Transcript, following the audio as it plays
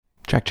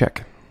Check,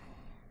 check.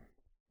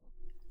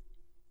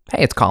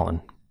 Hey, it's Colin.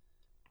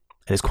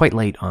 It is quite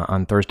late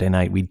on Thursday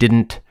night. We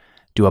didn't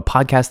do a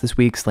podcast this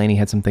week. Slaney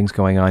had some things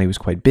going on. He was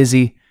quite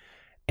busy.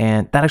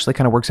 And that actually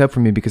kind of works out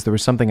for me because there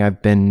was something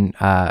I've been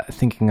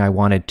thinking I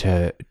wanted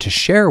to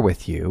share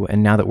with you.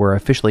 And now that we're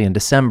officially in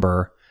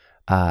December,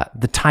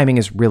 the timing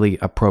is really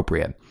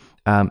appropriate.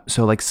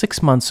 So like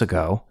 6 months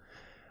ago,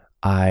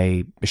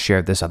 I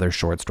shared this other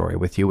short story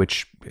with you,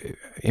 which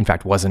in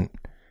fact wasn't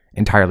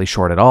entirely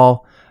short at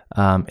all.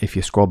 If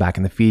you scroll back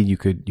in the feed, you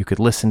could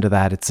listen to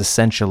that. It's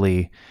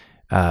essentially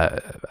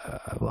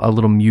a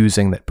little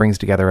musing that brings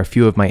together a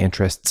few of my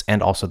interests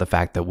and also the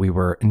fact that we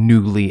were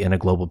newly in a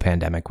global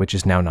pandemic, which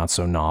is now not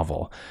so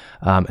novel.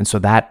 And so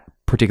that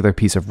particular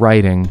piece of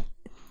writing,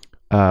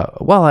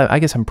 I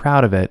guess I'm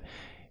proud of it.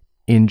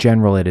 In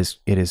general, it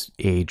is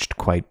aged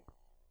quite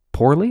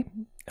poorly.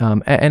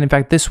 And in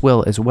fact, this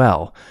will as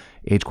well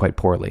age quite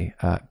poorly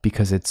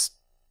because it's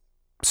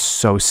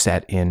so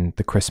set in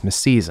the Christmas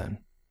season.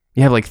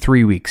 You have like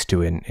 3 weeks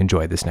to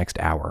enjoy this next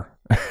hour.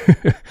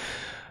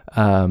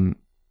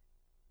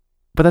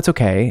 But that's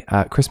okay.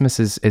 Christmas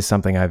is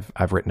something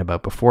I've written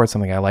about before. It's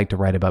something I like to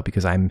write about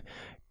because I'm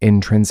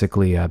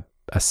intrinsically a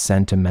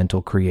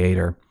sentimental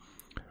creator.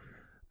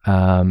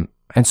 And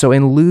so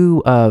in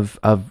lieu of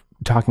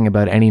talking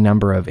about any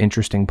number of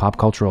interesting pop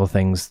cultural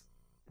things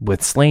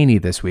with Slaney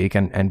this week,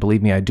 and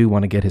believe me, I do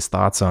want to get his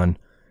thoughts on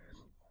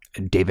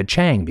David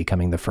Chang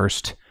becoming the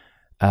first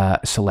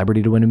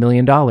celebrity to win $1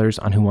 million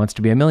on Who Wants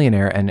to Be a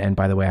Millionaire. And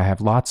by the way, I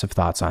have lots of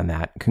thoughts on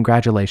that.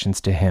 Congratulations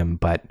to him,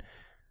 but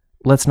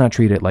let's not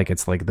treat it like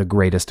it's like the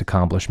greatest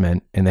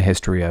accomplishment in the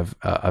history of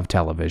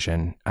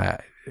television.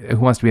 Who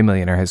Wants to Be a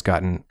Millionaire has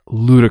gotten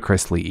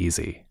ludicrously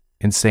easy,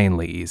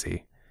 insanely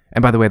easy.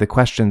 And by the way, the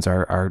questions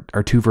are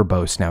too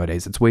verbose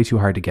nowadays. It's way too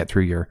hard to get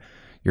through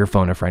your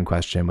phone a friend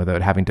question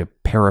without having to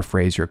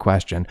paraphrase your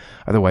question.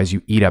 Otherwise,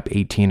 you eat up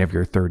 18 of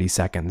your 30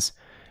 seconds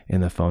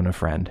in the phone a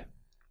friend.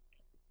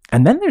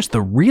 And then there's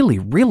the really,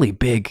 really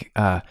big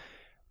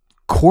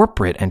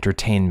corporate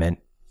entertainment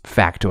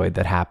factoid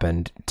that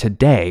happened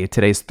today.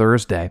 Today's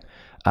Thursday.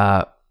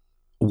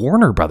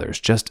 Warner Brothers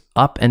just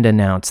up and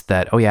announced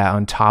that,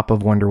 on top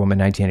of Wonder Woman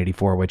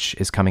 1984, which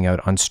is coming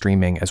out on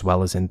streaming as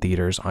well as in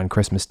theaters on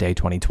Christmas Day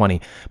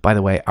 2020. By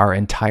the way, our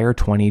entire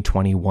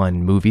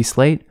 2021 movie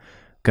slate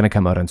going to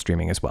come out on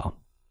streaming as well.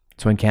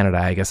 So in Canada,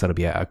 I guess that'll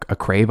be a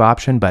Crave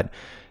option, but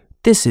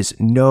this is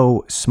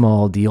no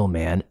small deal,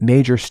 man.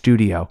 Major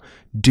studio,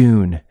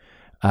 Dune,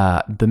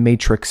 The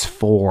Matrix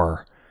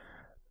 4,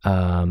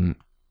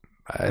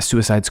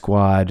 Suicide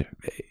Squad,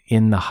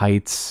 In the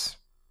Heights,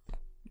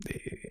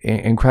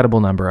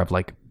 incredible number of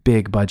like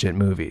big budget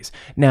movies.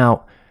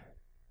 Now,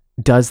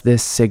 does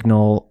this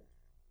signal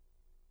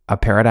a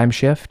paradigm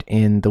shift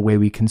in the way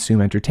we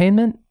consume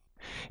entertainment?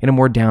 In a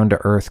more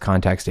down-to-earth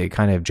context, it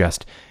kind of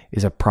just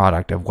is a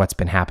product of what's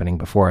been happening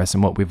before us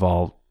and what we've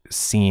all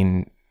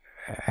seen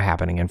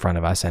happening in front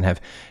of us and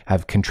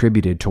have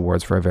contributed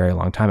towards for a very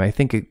long time. I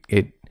think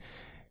it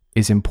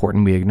is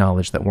important we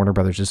acknowledge that Warner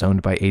Brothers is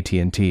owned by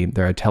AT&T.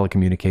 They're a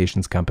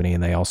telecommunications company,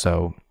 and they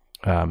also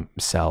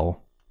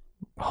sell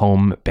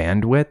home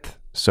bandwidth.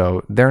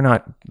 So they're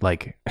not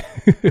like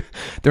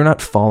they're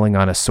not falling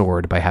on a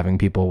sword by having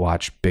people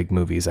watch big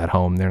movies at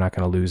home. They're not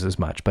going to lose as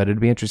much. But it'd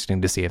be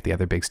interesting to see if the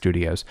other big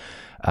studios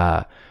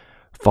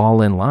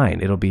fall in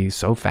line. It'll be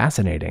so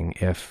fascinating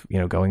if,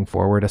 going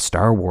forward, a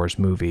Star Wars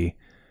movie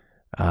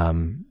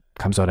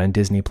comes out on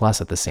Disney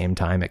Plus at the same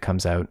time it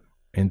comes out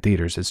in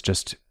theaters. It's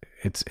just,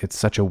 it's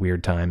such a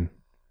weird time.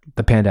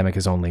 The pandemic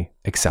has only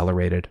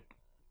accelerated.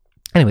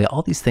 Anyway,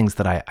 all these things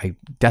that I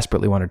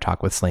desperately want to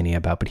talk with Slaney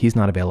about, but he's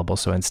not available.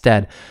 So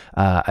instead,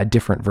 a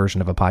different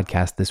version of a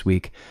podcast this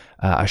week,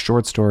 a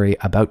short story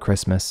about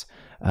Christmas,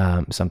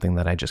 something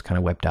that I just kind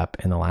of whipped up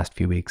in the last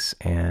few weeks,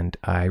 and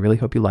I really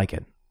hope you like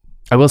it.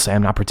 I will say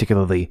I'm not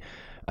particularly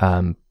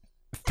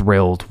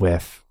thrilled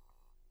with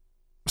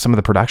some of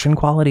the production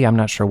quality. I'm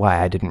not sure why.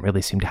 I didn't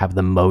really seem to have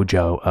the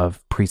mojo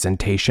of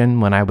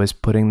presentation when I was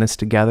putting this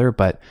together,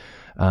 but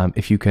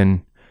if you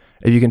can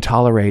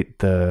tolerate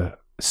the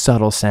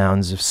subtle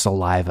sounds of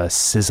saliva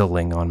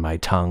sizzling on my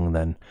tongue,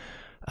 then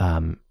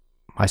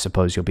I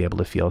suppose you'll be able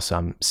to feel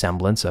some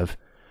semblance of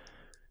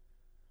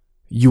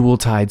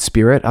Yuletide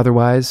spirit.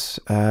 Otherwise,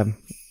 I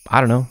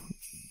don't know,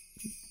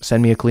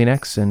 send me a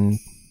Kleenex and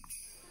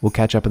we'll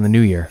catch up in the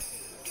new year.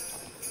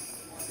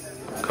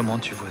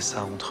 Comment tu vois ça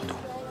entre nous?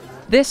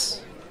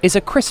 This is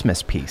a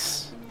Christmas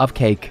piece of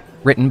cake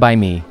written by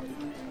me,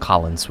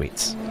 Colin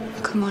Sweets.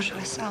 Comment je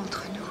vois ça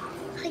entre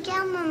nous?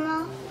 Regarde,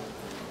 maman.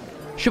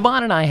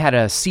 Siobhan and I had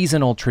a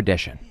seasonal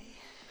tradition,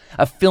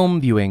 a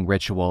film viewing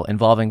ritual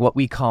involving what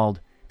we called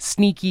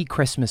sneaky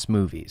Christmas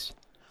movies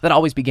that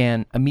always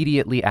began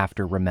immediately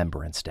after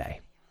Remembrance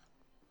Day.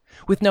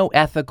 With no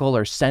ethical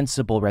or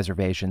sensible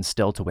reservations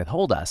still to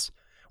withhold us,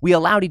 we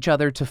allowed each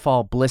other to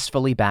fall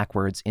blissfully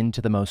backwards into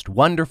the most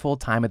wonderful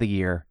time of the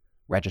year,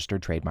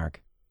 registered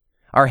trademark.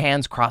 Our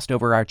hands crossed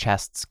over our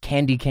chests,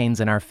 candy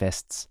canes in our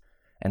fists,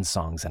 and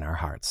songs in our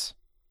hearts.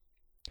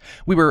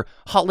 We were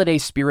holiday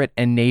spirit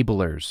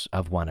enablers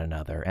of one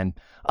another, and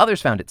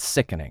others found it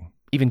sickening,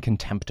 even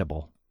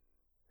contemptible.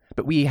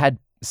 But we had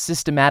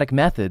systematic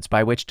methods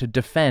by which to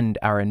defend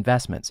our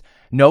investments.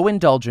 No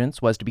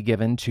indulgence was to be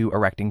given to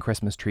erecting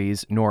Christmas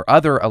trees nor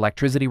other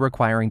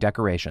electricity-requiring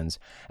decorations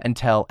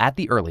until, at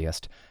the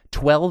earliest,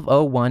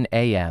 12:01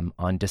 a.m.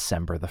 on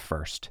December the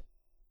 1st.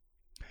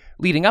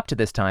 Leading up to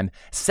this time,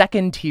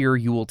 second-tier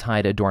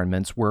Yuletide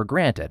adornments were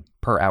granted,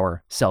 per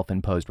our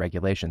self-imposed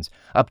regulations,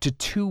 up to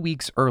 2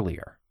 weeks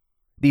earlier.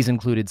 These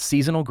included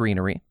seasonal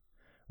greenery,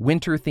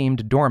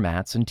 winter-themed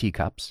doormats and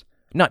teacups,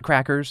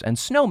 nutcrackers and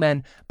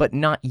snowmen, but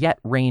not yet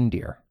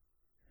reindeer.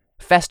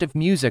 Festive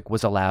music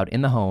was allowed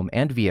in the home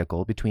and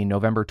vehicle between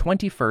November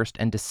 21st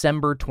and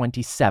December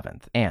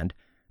 27th, and,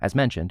 as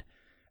mentioned,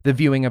 the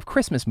viewing of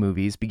Christmas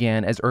movies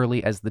began as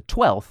early as the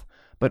 12th,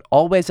 but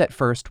always at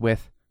first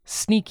with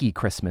sneaky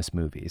Christmas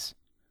movies,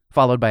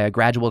 followed by a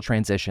gradual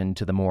transition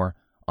to the more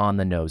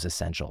on-the-nose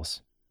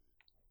essentials.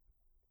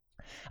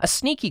 A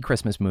sneaky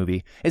Christmas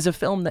movie is a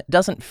film that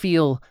doesn't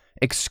feel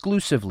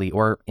exclusively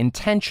or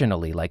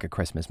intentionally like a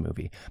Christmas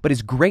movie, but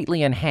is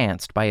greatly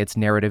enhanced by its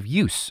narrative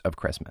use of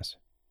Christmas.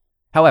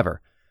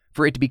 However,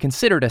 for it to be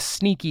considered a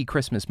sneaky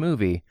Christmas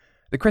movie,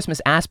 the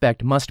Christmas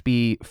aspect must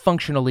be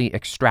functionally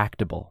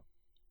extractable.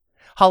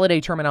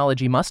 Holiday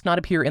terminology must not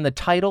appear in the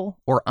title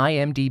or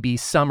IMDb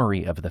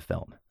summary of the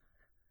film.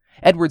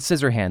 Edward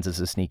Scissorhands is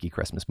a sneaky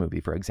Christmas movie,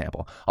 for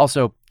example.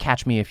 Also,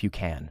 Catch Me If You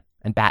Can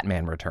and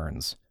Batman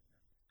Returns.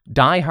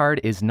 Die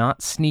Hard is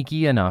not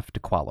sneaky enough to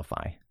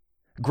qualify.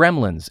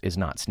 Gremlins is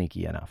not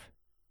sneaky enough.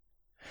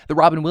 The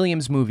Robin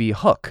Williams movie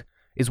Hook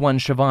is one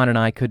Siobhan and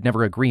I could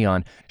never agree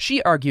on.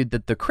 She argued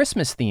that the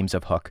Christmas themes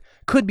of Hook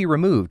could be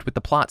removed with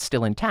the plot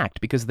still intact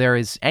because there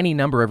is any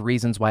number of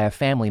reasons why a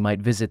family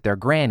might visit their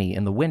granny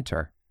in the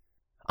winter.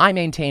 I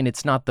maintain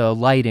it's not the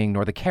lighting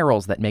nor the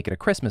carols that make it a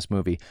Christmas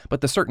movie, but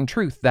the certain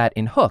truth that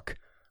in Hook,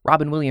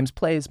 Robin Williams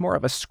plays more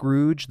of a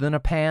Scrooge than a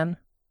Pan.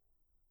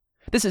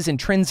 This is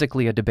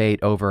intrinsically a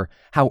debate over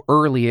how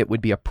early it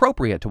would be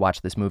appropriate to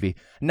watch this movie,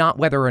 not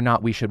whether or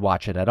not we should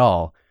watch it at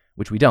all,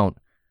 which we don't,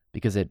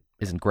 because it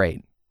isn't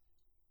great.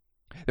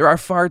 There are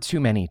far too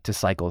many to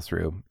cycle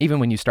through, even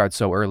when you start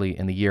so early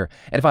in the year.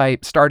 And if I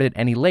started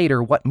any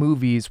later, what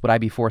movies would I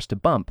be forced to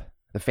bump?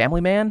 The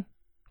Family Man?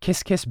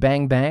 Kiss Kiss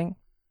Bang Bang?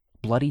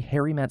 Bloody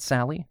Harry Met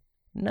Sally?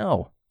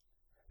 No.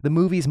 The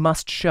movies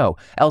must show,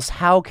 else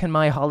how can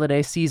my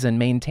holiday season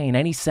maintain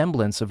any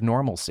semblance of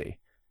normalcy?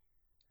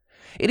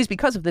 It is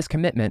because of this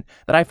commitment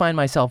that I find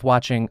myself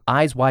watching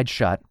Eyes Wide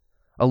Shut,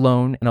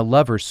 alone in a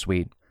lover's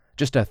suite,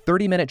 just a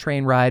 30-minute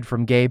train ride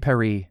from gay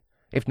Paris,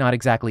 if not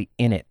exactly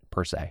in it,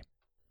 per se.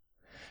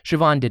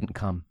 Siobhan didn't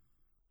come,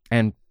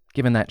 and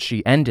given that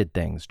she ended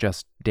things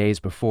just days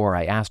before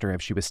I asked her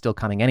if she was still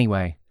coming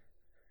anyway,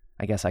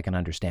 I guess I can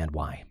understand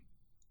why.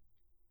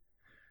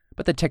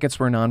 But the tickets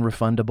were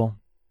non-refundable,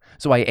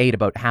 so I ate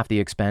about half the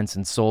expense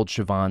and sold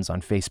Siobhan's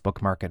on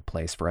Facebook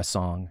Marketplace for a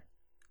song.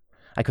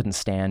 I couldn't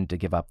stand to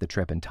give up the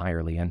trip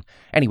entirely, and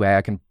anyway,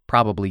 I can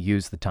probably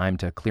use the time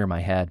to clear my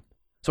head.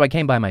 So I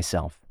came by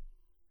myself.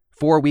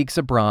 4 weeks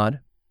abroad,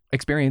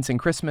 experiencing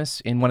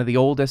Christmas in one of the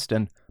oldest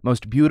and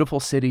most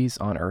beautiful cities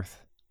on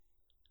Earth.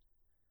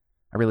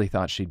 I really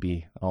thought she'd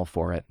be all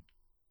for it.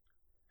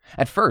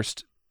 At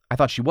first, I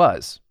thought she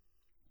was.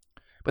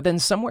 But then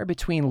somewhere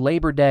between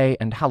Labor Day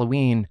and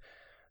Halloween,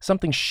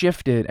 something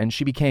shifted and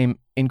she became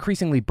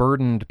increasingly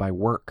burdened by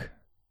work.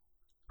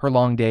 Her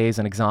long days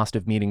and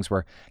exhaustive meetings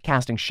were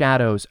casting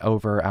shadows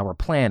over our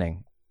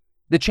planning.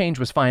 The change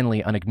was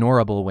finally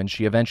unignorable when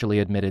she eventually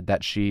admitted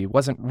that she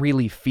wasn't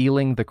really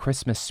feeling the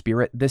Christmas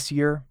spirit this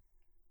year.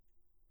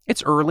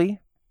 It's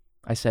early,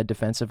 I said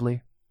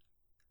defensively.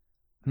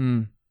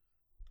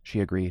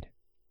 She agreed.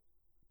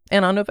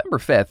 And on November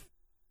 5th,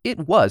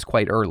 it was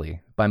quite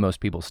early by most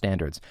people's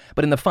standards.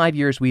 But in the 5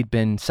 years we'd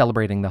been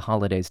celebrating the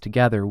holidays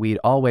together, we'd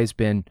always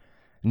been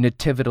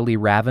nativitally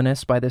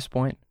ravenous by this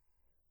point.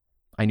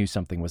 I knew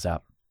something was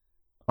up.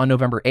 On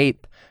November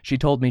 8th, she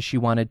told me she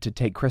wanted to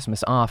take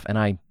Christmas off, and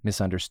I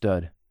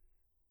misunderstood.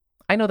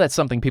 I know that's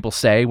something people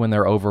say when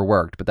they're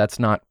overworked, but that's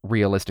not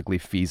realistically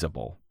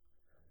feasible.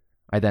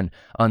 I then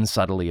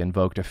unsubtly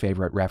invoked a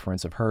favorite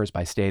reference of hers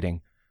by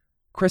stating,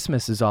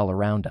 "Christmas is all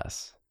around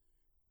us."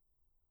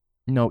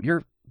 "No,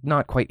 you're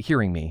not quite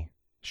hearing me,"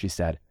 she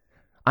said.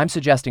 "I'm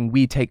suggesting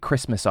we take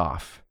Christmas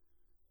off."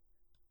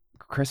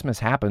 "Christmas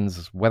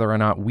happens whether or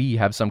not we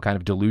have some kind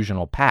of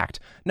delusional pact."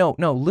 No,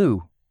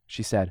 Lou,"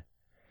 she said.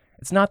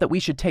 "It's not that we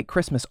should take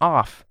Christmas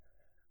off.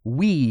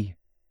 We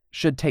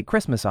should take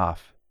Christmas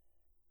off.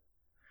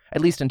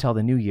 At least until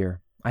the new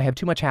year. I have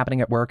too much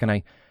happening at work, and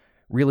I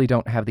really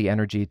don't have the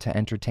energy to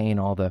entertain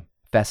all the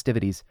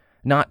festivities,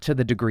 not to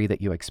the degree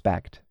that you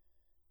expect."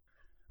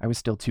 I was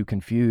still too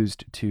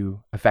confused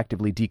to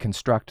effectively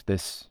deconstruct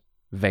this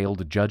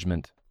veiled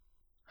judgment.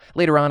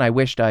 Later on, I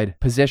wished I'd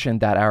positioned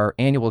that our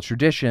annual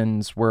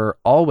traditions were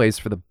always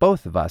for the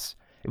both of us.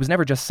 It was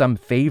never just some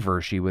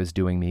favor she was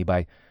doing me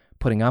by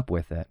putting up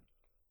with it.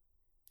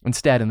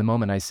 Instead, in the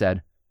moment, I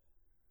said,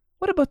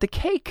 "What about the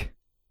cake?"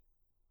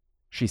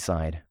 She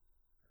sighed.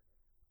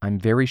 I'm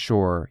very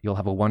sure you'll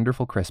have a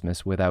wonderful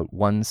Christmas without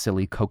one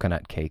silly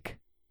coconut cake."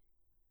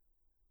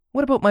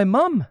 "What about my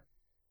mum?"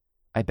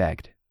 I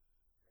begged.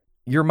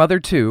 "Your mother,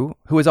 too,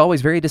 who has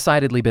always very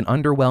decidedly been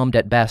underwhelmed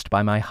at best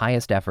by my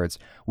highest efforts,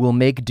 will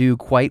make do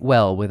quite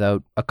well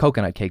without a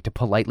coconut cake to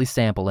politely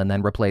sample and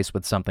then replace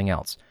with something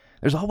else.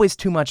 There's always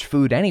too much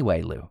food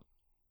anyway, Lou."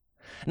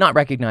 Not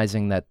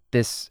recognizing that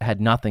this had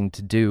nothing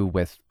to do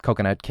with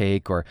coconut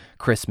cake or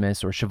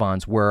Christmas or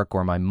Siobhan's work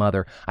or my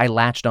mother, I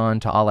latched on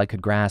to all I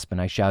could grasp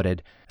and I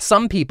shouted,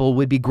 "Some people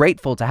would be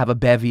grateful to have a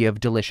bevy of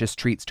delicious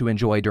treats to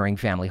enjoy during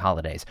family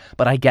holidays,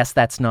 but I guess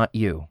that's not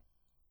you."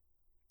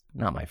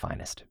 Not my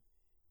finest.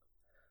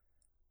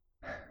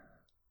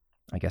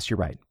 "I guess you're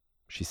right,"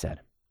 she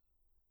said.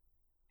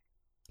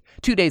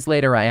 2 days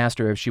later, I asked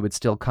her if she would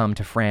still come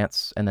to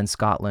France and then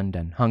Scotland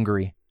and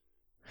Hungary.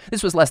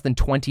 This was less than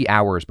 20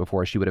 hours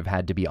before she would have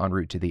had to be en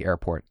route to the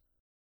airport.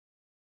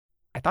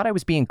 "I thought I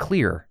was being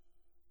clear,"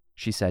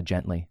 she said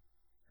gently.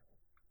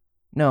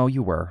 "No,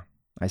 you were,"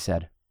 I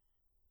said.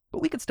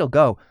 "But we could still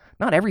go.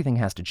 Not everything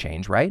has to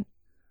change, right?"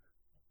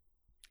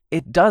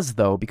 "It does,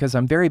 though, because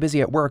I'm very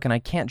busy at work and I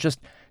can't just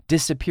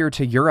disappear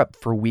to Europe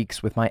for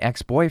weeks with my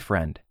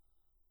ex-boyfriend."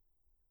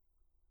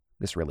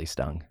 This really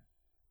stung.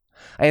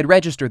 I had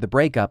registered the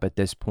breakup at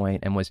this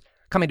point and was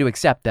coming to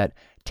accept that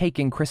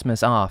taking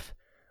Christmas off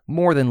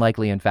more than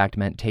likely, in fact,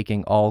 meant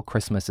taking all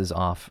Christmases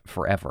off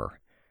forever.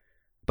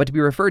 But to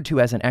be referred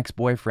to as an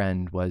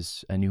ex-boyfriend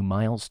was a new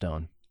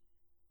milestone.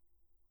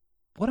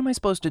 "What am I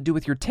supposed to do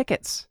with your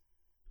tickets?"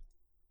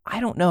 "I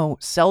don't know.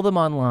 Sell them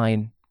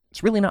online.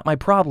 It's really not my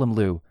problem,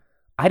 Lou.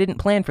 I didn't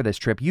plan for this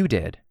trip. You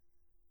did."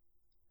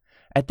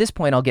 "At this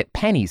point, I'll get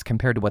pennies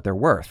compared to what they're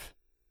worth."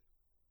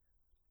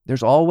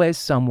 "There's always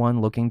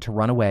someone looking to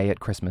run away at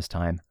Christmas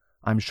time.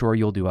 I'm sure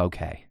you'll do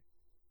okay."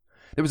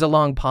 There was a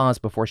long pause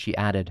before she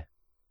added,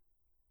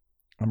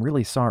 "I'm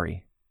really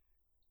sorry,"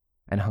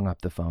 and hung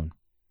up the phone.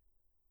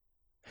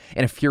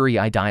 In a fury,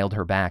 I dialed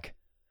her back.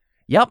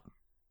 "Yep,"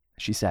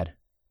 she said.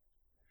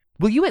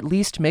 "Will you at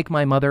least make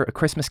my mother a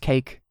Christmas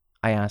cake?"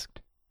 I asked.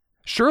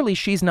 "Surely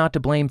she's not to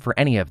blame for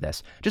any of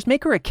this. Just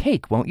make her a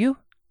cake, won't you?"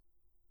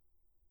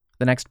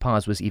 The next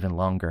pause was even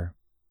longer.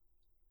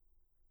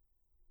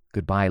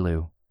 "Goodbye,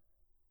 Lou."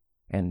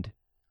 And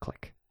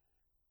click.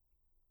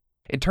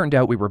 It turned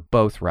out we were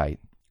both right.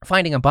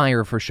 Finding a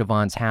buyer for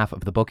Siobhan's half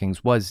of the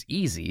bookings was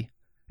easy,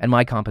 and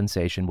my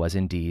compensation was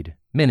indeed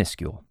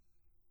minuscule.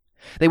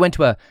 They went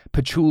to a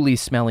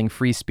patchouli-smelling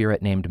free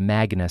spirit named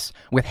Magnus,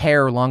 with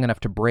hair long enough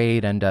to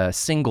braid and a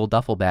single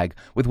duffel bag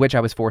with which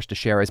I was forced to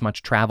share as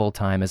much travel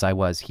time as I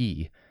was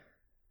he.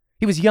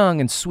 He was young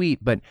and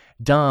sweet, but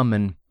dumb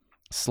and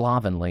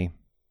slovenly.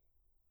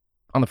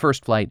 On the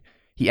first flight,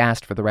 he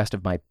asked for the rest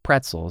of my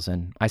pretzels,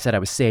 and I said I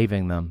was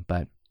saving them,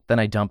 but then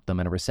I dumped them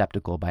in a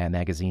receptacle by a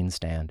magazine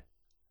stand.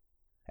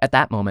 At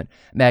that moment,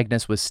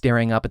 Magnus was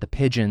staring up at the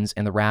pigeons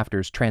in the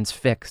rafters,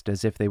 transfixed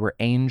as if they were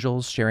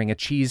angels sharing a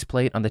cheese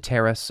plate on the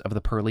terrace of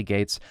the pearly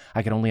gates.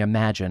 I could only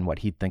imagine what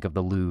he'd think of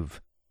the Louvre.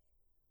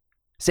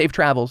 "Safe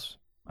travels,"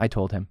 I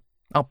told him.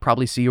 "I'll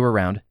probably see you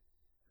around."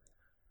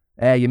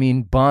 You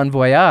mean bon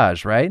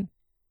voyage, right?"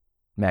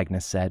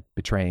 Magnus said,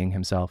 betraying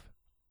himself.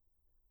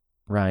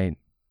 "Right,"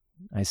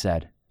 I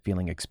said,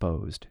 feeling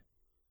exposed.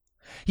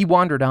 He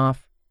wandered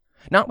off,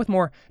 not with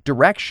more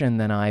direction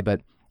than I,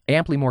 but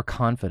amply more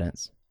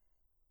confidence.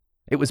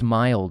 It was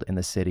mild in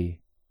the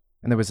city,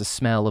 and there was a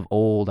smell of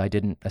old I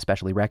didn't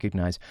especially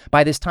recognize.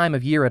 By this time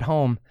of year at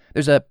home,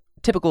 there's a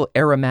typical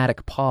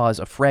aromatic pause,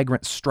 a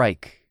fragrant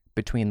strike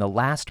between the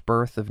last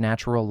birth of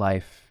natural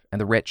life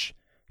and the rich,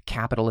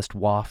 capitalist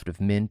waft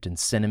of mint and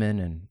cinnamon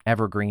and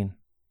evergreen.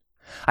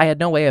 I had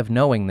no way of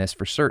knowing this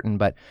for certain,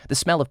 but the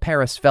smell of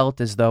Paris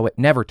felt as though it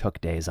never took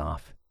days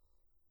off.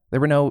 There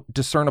were no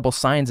discernible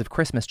signs of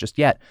Christmas just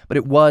yet, but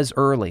it was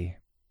early.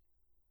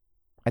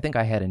 I think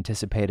I had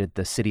anticipated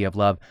the city of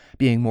love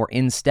being more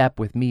in step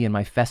with me and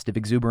my festive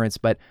exuberance,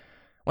 but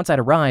once I'd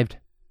arrived,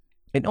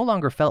 it no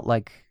longer felt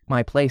like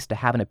my place to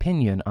have an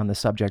opinion on the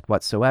subject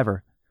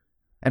whatsoever.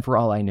 And for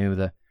all I knew,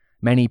 the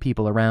many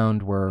people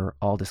around were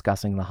all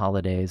discussing the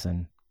holidays,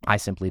 and I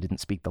simply didn't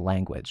speak the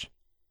language.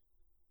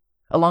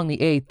 Along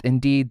the 8th,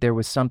 indeed, there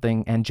was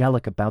something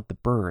angelic about the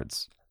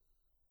birds.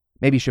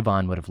 Maybe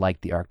Siobhan would have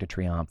liked the Arc de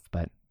Triomphe,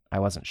 but I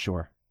wasn't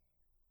sure.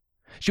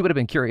 She would have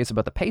been curious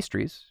about the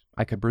pastries.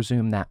 I could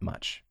presume that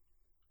much.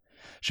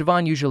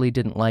 Siobhan usually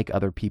didn't like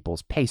other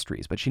people's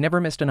pastries, but she never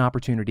missed an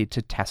opportunity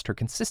to test her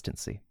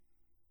consistency.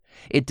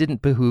 It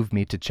didn't behoove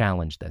me to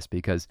challenge this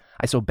because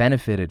I so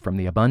benefited from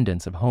the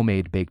abundance of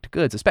homemade baked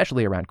goods,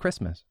 especially around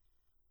Christmas.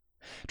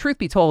 Truth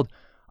be told,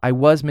 I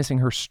was missing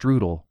her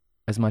strudel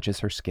as much as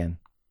her skin.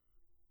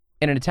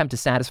 In an attempt to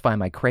satisfy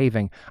my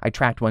craving, I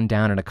tracked one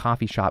down in a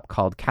coffee shop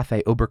called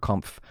Café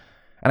Oberkampf,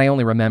 and I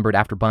only remembered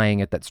after buying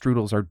it that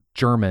strudels are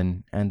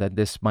German and that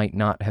this might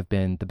not have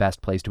been the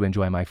best place to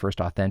enjoy my first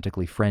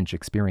authentically French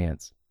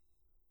experience.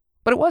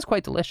 But it was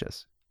quite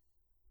delicious.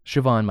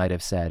 Siobhan might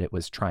have said it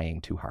was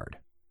trying too hard.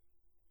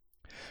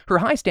 Her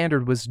high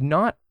standard was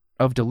not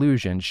of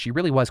delusion. She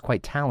really was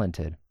quite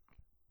talented.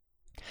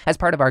 As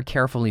part of our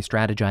carefully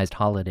strategized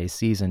holiday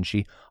season,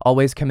 she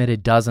always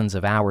committed dozens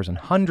of hours and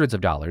hundreds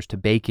of dollars to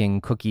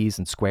baking cookies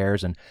and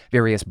squares and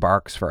various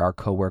barks for our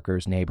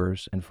coworkers,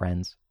 neighbors, and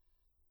friends.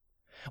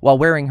 While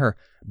wearing her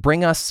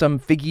 "bring us some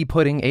figgy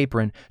pudding"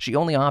 apron, she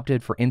only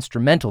opted for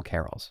instrumental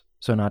carols,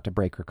 so not to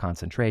break her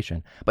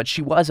concentration, but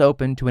she was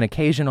open to an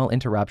occasional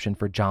interruption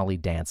for jolly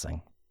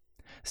dancing.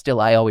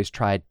 Still, I always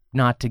tried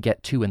not to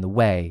get too in the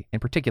way, in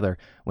particular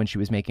when she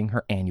was making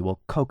her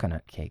annual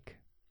coconut cake.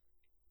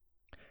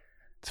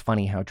 It's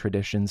funny how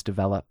traditions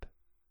develop.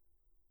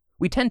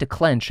 We tend to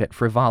clench at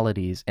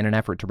frivolities in an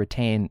effort to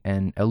retain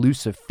an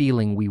elusive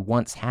feeling we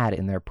once had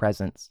in their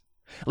presence.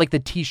 Like the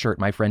t-shirt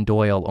my friend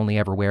Doyle only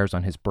ever wears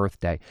on his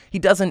birthday. He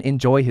doesn't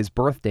enjoy his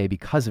birthday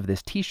because of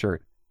this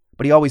t-shirt,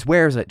 but he always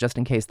wears it just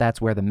in case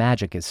that's where the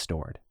magic is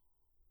stored.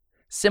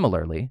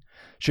 Similarly,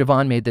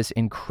 Siobhan made this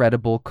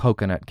incredible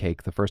coconut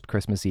cake the first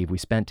Christmas Eve we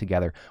spent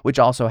together, which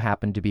also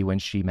happened to be when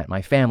she met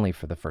my family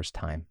for the first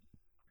time.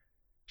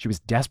 She was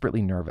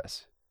desperately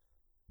nervous,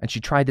 and she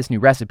tried this new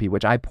recipe,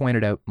 which I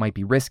pointed out might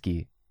be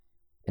risky.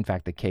 In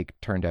fact, the cake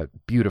turned out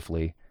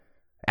beautifully,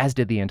 as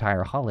did the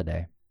entire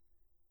holiday.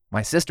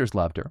 My sisters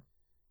loved her.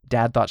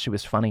 Dad thought she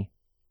was funny.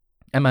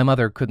 And my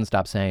mother couldn't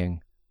stop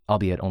saying,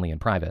 albeit only in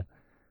private,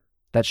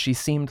 that she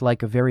seemed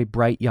like a very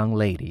bright young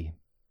lady.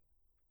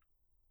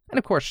 And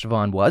of course,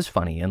 Siobhan was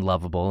funny and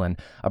lovable and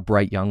a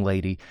bright young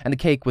lady, and the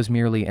cake was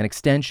merely an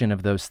extension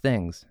of those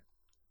things.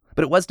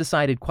 But it was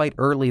decided quite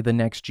early the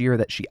next year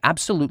that she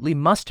absolutely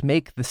must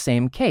make the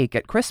same cake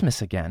at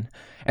Christmas again,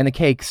 and the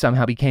cake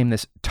somehow became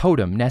this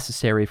totem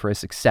necessary for a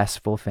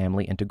successful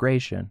family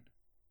integration.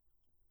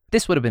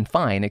 This would have been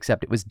fine,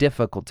 except it was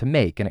difficult to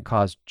make, and it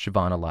caused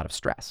Siobhan a lot of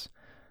stress.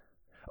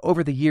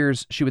 Over the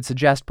years, she would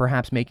suggest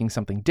perhaps making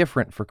something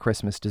different for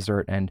Christmas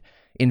dessert, and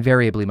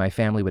invariably my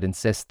family would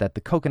insist that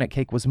the coconut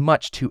cake was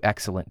much too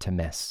excellent to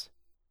miss.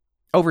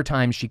 Over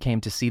time, she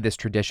came to see this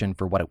tradition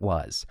for what it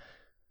was,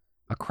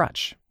 a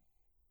crutch.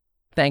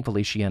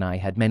 Thankfully, she and I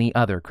had many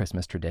other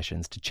Christmas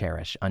traditions to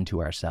cherish unto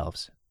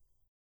ourselves.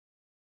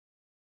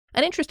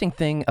 An interesting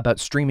thing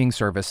about streaming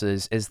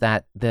services is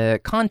that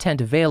the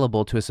content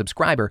available to a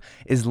subscriber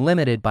is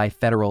limited by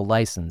federal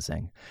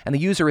licensing, and the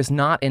user is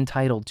not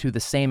entitled to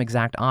the same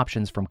exact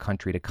options from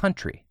country to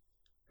country.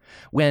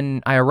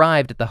 When I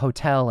arrived at the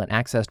hotel and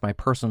accessed my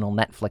personal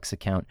Netflix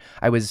account,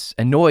 I was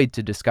annoyed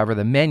to discover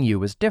the menu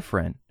was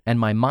different, and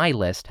my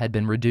list had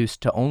been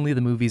reduced to only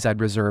the movies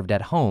I'd reserved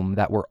at home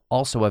that were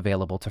also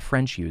available to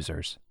French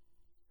users.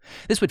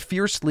 This would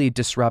fiercely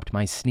disrupt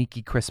my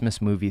sneaky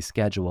Christmas movie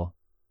schedule,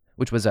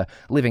 which was a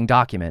living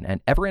document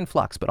and ever in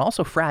flux, but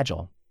also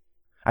fragile.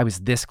 I was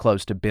this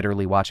close to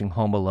bitterly watching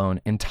Home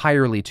Alone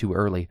entirely too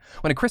early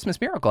when a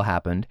Christmas miracle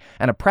happened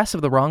and a press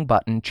of the wrong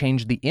button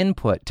changed the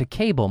input to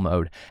cable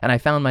mode, and I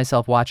found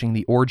myself watching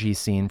the orgy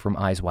scene from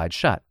Eyes Wide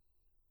Shut.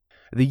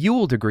 The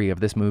Yule degree of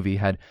this movie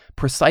had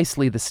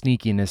precisely the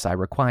sneakiness I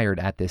required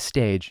at this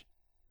stage,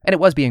 and it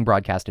was being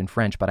broadcast in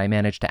French, but I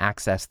managed to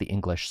access the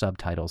English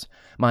subtitles.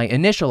 My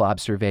initial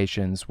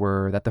observations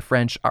were that the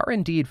French are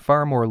indeed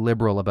far more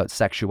liberal about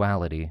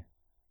sexuality,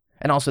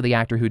 and also the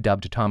actor who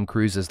dubbed Tom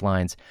Cruise's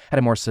lines had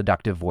a more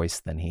seductive voice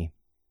than he.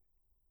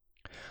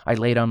 I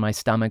laid on my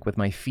stomach with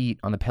my feet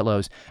on the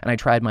pillows, and I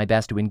tried my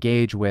best to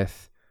engage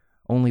with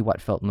only what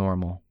felt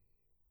normal.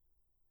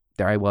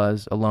 There I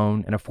was,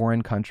 alone in a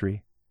foreign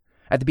country,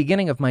 at the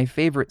beginning of my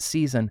favorite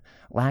season,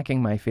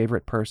 lacking my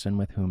favorite person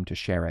with whom to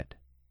share it.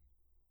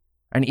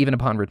 And even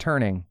upon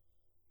returning,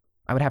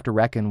 I would have to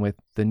reckon with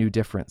the new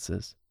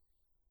differences.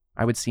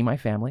 I would see my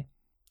family,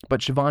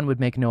 but Siobhan would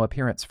make no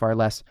appearance, far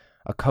less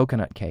a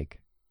coconut cake.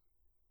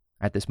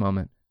 At this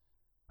moment,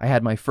 I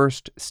had my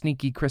first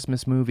sneaky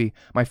Christmas movie,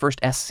 my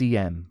first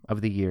SCM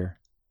of the year,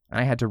 and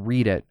I had to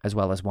read it as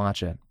well as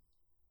watch it.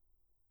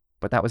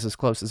 But that was as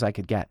close as I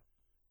could get.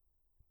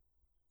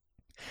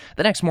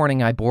 The next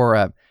morning, I bore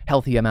a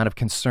healthy amount of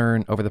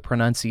concern over the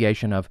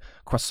pronunciation of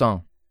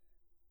croissant.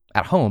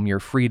 At home, you're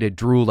free to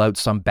drool out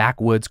some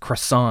backwoods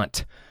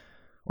croissant,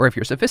 or if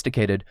you're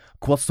sophisticated,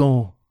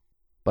 croissant.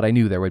 But I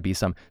knew there would be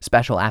some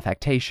special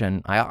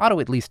affectation I ought to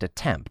at least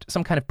attempt,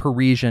 some kind of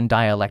Parisian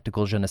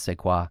dialectical je ne sais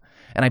quoi,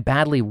 and I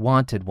badly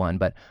wanted one,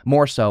 but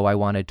more so I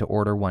wanted to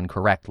order one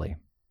correctly.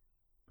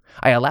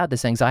 I allowed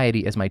this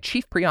anxiety as my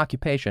chief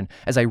preoccupation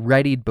as I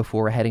readied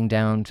before heading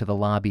down to the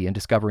lobby and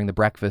discovering the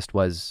breakfast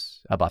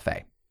was a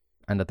buffet,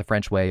 and that the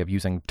French way of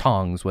using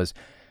tongs was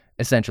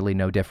essentially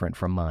no different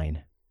from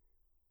mine.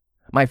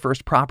 My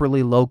first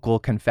properly local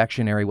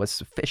confectionery was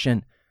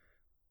sufficient,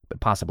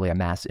 but possibly a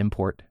mass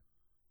import.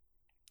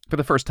 For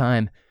the first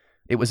time,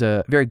 it was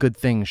a very good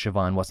thing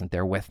Siobhan wasn't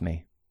there with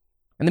me.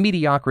 And the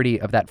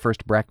mediocrity of that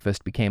first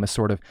breakfast became a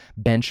sort of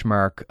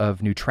benchmark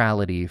of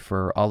neutrality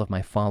for all of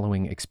my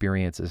following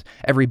experiences.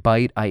 Every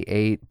bite I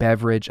ate,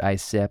 beverage I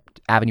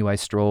sipped, avenue I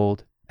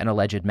strolled, an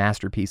alleged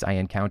masterpiece I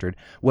encountered,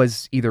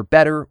 was either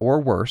better or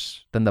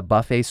worse than the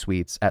buffet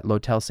suites at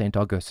l'Hôtel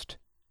Saint-Auguste.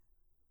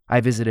 I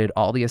visited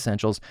all the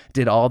essentials,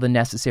 did all the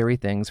necessary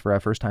things for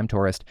a first-time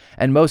tourist,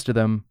 and most of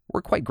them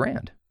were quite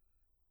grand.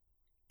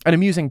 An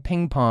amusing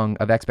ping-pong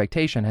of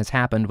expectation has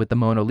happened with the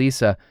Mona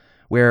Lisa,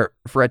 where,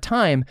 for a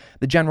time,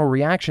 the general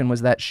reaction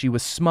was that she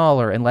was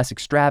smaller and less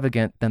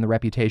extravagant than the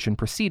reputation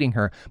preceding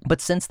her.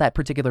 But since that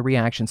particular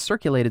reaction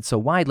circulated so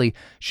widely,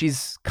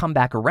 she's come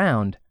back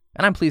around,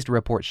 and I'm pleased to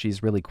report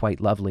she's really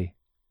quite lovely.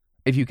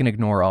 If you can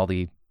ignore all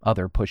the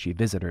other pushy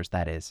visitors,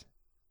 that is.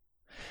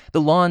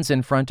 The lawns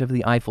in front of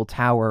the Eiffel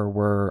Tower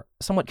were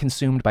somewhat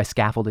consumed by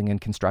scaffolding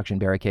and construction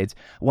barricades.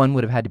 One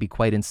would have had to be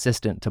quite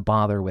insistent to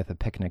bother with a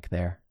picnic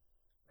there.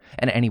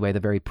 And anyway, the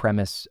very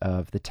premise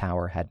of the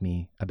tower had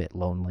me a bit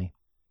lonely.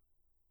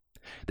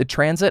 The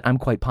transit, I'm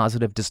quite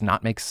positive, does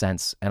not make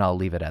sense, and I'll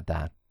leave it at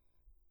that.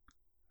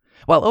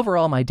 While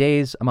overall my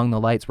days among the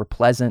lights were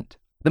pleasant,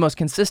 the most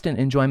consistent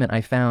enjoyment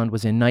I found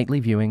was in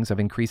nightly viewings of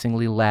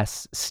increasingly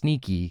less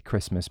sneaky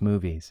Christmas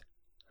movies.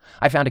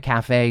 I found a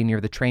cafe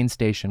near the train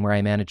station where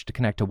I managed to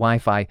connect to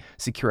Wi-Fi,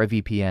 secure a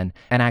VPN,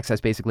 and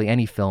access basically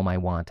any film I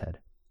wanted.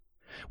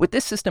 With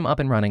this system up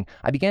and running,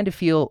 I began to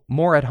feel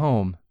more at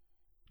home,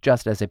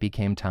 just as it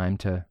became time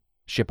to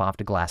ship off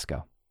to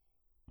Glasgow,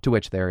 to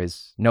which there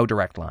is no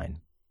direct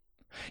line.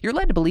 You're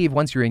led to believe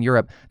once you're in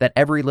Europe that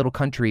every little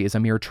country is a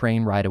mere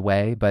train ride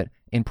away, but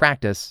in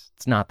practice,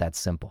 it's not that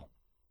simple.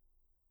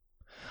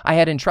 I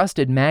had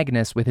entrusted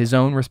Magnus with his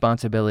own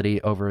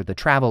responsibility over the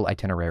travel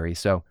itinerary,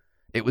 so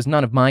it was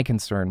none of my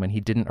concern when he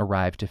didn't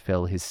arrive to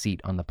fill his seat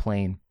on the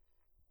plane.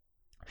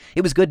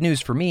 It was good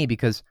news for me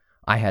because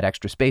I had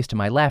extra space to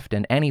my left,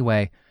 and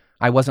anyway,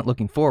 I wasn't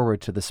looking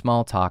forward to the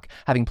small talk,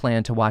 having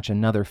planned to watch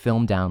another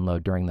film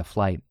download during the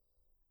flight.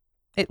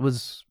 It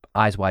was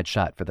Eyes Wide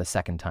Shut for the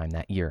second time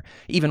that year.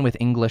 Even with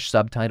English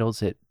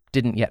subtitles, it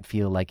didn't yet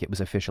feel like it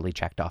was officially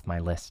checked off my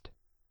list.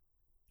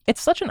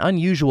 It's such an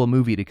unusual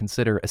movie to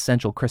consider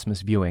essential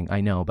Christmas viewing,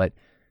 I know, but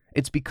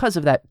it's because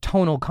of that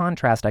tonal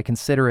contrast I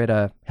consider it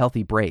a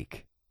healthy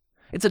break.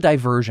 It's a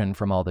diversion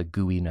from all the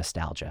gooey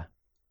nostalgia.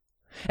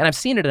 And I've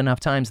seen it enough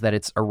times that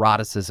its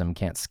eroticism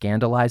can't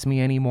scandalize me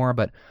anymore,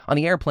 but on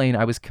the airplane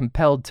I was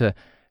compelled to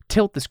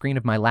tilt the screen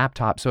of my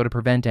laptop so to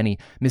prevent any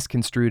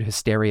misconstrued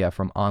hysteria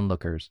from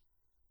onlookers.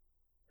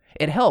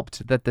 It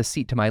helped that the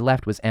seat to my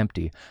left was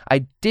empty.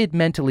 I did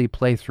mentally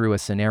play through a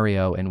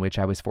scenario in which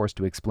I was forced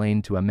to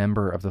explain to a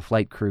member of the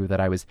flight crew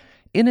that I was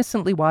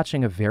innocently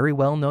watching a very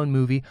well-known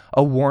movie,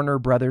 a Warner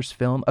Brothers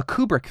film, a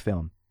Kubrick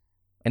film.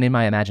 And in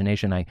my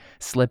imagination, I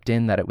slipped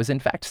in that it was in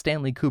fact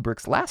Stanley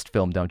Kubrick's last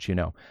film, don't you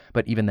know?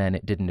 But even then,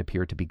 it didn't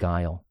appear to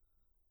beguile.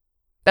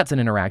 That's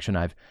an interaction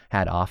I've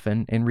had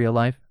often in real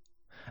life.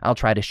 I'll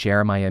try to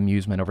share my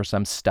amusement over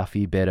some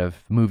stuffy bit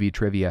of movie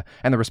trivia,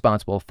 and the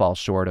response will fall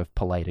short of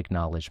polite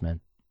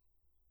acknowledgement.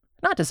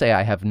 Not to say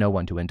I have no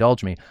one to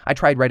indulge me. I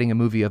tried writing a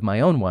movie of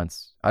my own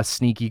once, a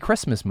sneaky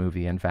Christmas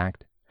movie, in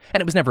fact.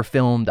 And it was never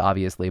filmed,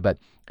 obviously, but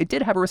it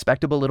did have a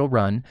respectable little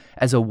run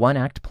as a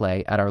one-act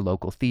play at our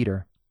local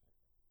theater.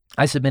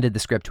 I submitted the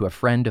script to a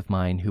friend of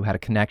mine who had a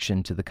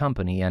connection to the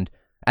company, and,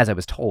 as I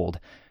was told,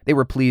 they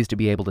were pleased to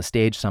be able to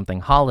stage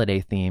something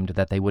holiday-themed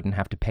that they wouldn't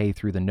have to pay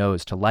through the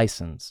nose to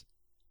license.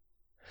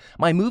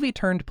 My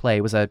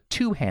movie-turned-play was a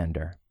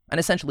two-hander, an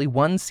essentially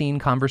one-scene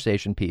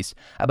conversation piece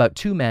about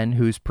two men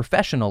whose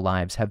professional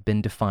lives have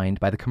been defined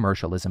by the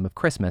commercialism of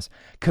Christmas,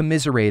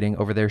 commiserating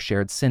over their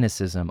shared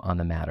cynicism on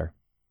the matter.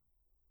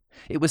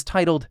 It was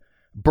titled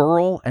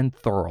Burl and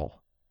Thurl,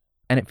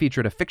 and it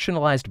featured a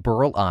fictionalized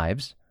Burl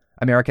Ives,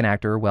 American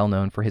actor well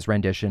known for his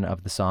rendition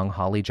of the song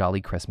Holly Jolly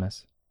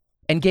Christmas,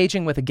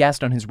 engaging with a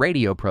guest on his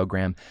radio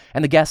program,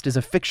 and the guest is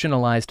a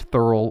fictionalized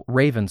Thurl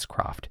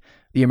Ravenscroft,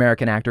 the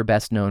American actor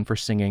best known for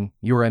singing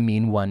You're a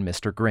Mean One,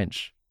 Mr.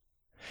 Grinch.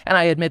 And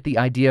I admit the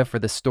idea for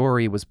the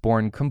story was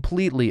born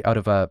completely out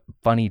of a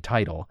funny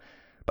title,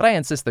 but I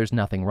insist there's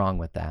nothing wrong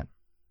with that.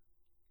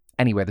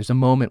 Anyway, there's a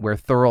moment where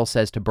Thurl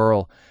says to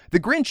Burl, "The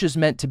Grinch is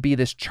meant to be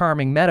this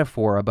charming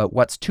metaphor about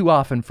what's too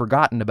often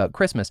forgotten about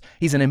Christmas.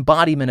 He's an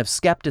embodiment of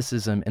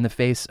skepticism in the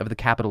face of the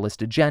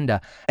capitalist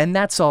agenda, and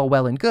that's all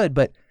well and good,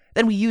 but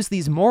then we use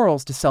these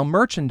morals to sell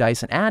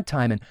merchandise and ad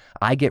time, and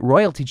I get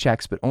royalty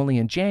checks, but only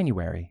in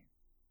January."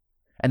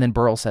 And then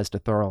Burl says to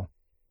Thurl,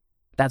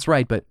 "That's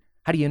right, but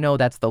how do you know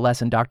that's the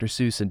lesson Dr.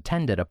 Seuss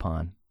intended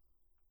upon?"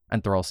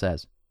 And Thurl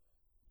says,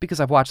 "Because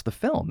I've watched the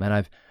film, and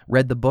I've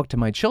read the book to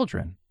my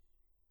children."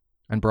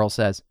 And Burl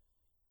says,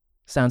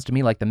 "Sounds to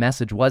me like the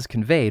message was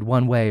conveyed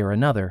one way or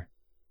another."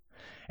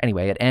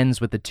 Anyway, it ends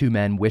with the two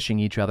men wishing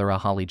each other a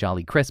holly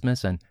jolly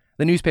Christmas, and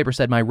the newspaper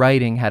said my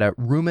writing had a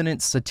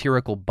ruminant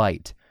satirical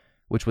bite,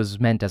 which was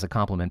meant as a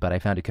compliment, but I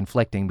found it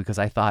conflicting because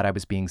I thought I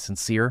was being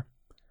sincere.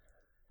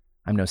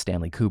 I'm no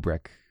Stanley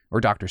Kubrick, or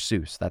Dr.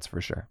 Seuss, that's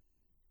for sure.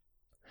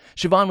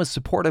 Siobhan was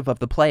supportive of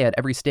the play at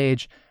every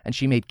stage, and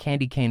she made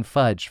candy cane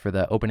fudge for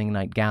the opening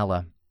night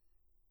gala.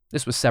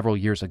 This was several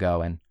years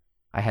ago, and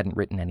I hadn't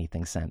written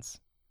anything since.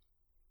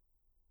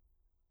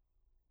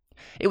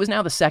 It was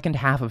now the second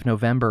half of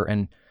November,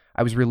 and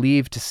I was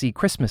relieved to see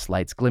Christmas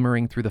lights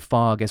glimmering through the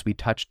fog as we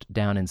touched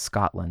down in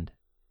Scotland.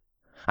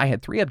 I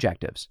had 3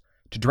 objectives: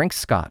 to drink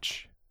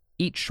scotch,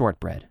 eat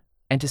shortbread,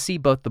 and to see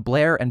both the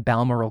Blair and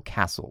Balmoral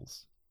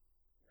castles.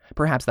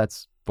 Perhaps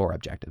that's 4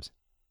 objectives.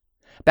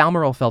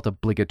 Balmoral felt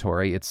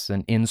obligatory. It's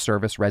an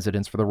in-service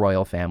residence for the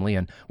royal family,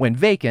 and when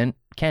vacant,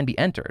 can be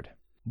entered.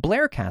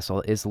 Blair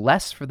Castle is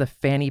less for the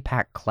fanny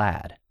pack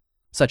clad,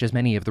 such as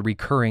many of the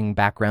recurring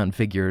background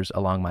figures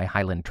along my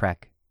Highland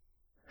trek.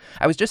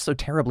 I was just so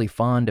terribly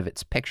fond of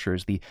its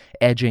pictures. The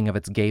edging of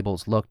its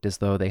gables looked as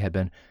though they had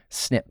been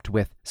snipped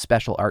with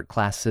special art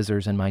class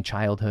scissors in my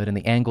childhood, and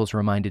the angles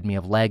reminded me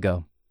of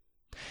Lego.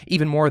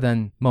 Even more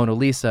than Mona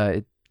Lisa,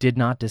 it did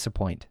not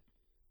disappoint.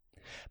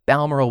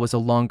 Balmoral was a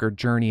longer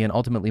journey and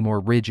ultimately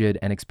more rigid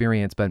an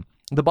experience, but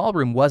the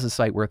ballroom was a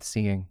sight worth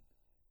seeing.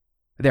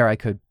 There I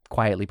could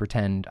quietly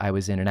pretend I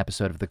was in an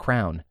episode of The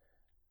Crown,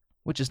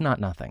 which is not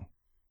nothing.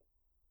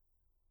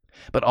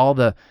 But all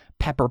the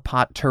pepper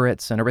pot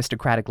turrets and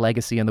aristocratic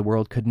legacy in the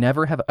world could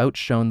never have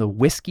outshone the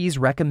whiskeys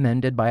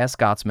recommended by a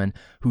Scotsman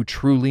who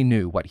truly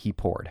knew what he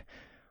poured.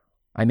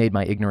 I made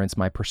my ignorance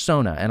my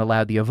persona and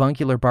allowed the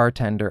avuncular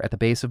bartender at the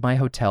base of my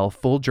hotel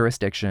full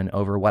jurisdiction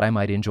over what I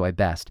might enjoy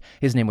best.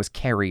 His name was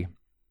Kerry,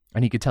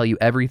 and he could tell you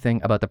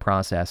everything about the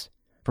process,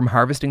 from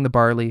harvesting the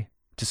barley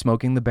to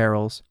smoking the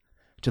barrels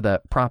to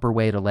the proper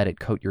way to let it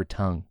coat your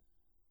tongue.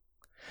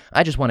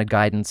 I just wanted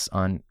guidance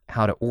on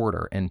how to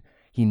order, and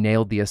he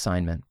nailed the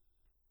assignment.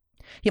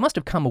 He must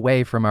have come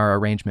away from our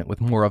arrangement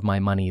with more of my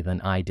money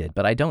than I did,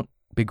 but I don't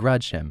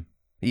begrudge him.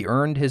 He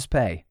earned his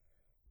pay,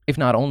 if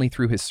not only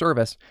through his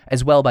service,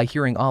 as well by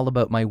hearing all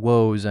about my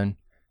woes and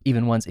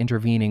even once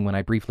intervening when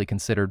I briefly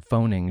considered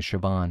phoning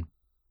Siobhan.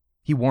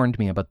 He warned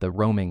me about the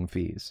roaming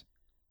fees.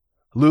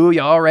 "Lou,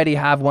 you already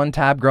have one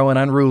tab growing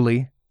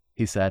unruly,"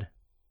 he said.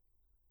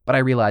 But I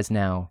realize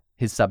now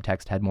his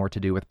subtext had more to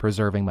do with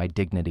preserving my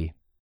dignity.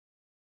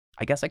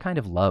 I guess I kind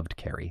of loved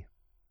Kerry.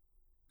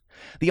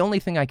 The only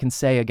thing I can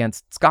say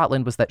against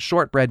Scotland was that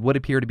shortbread would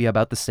appear to be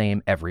about the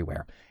same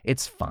everywhere.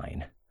 It's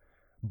fine.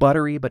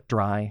 Buttery but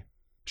dry.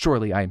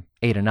 Surely I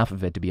ate enough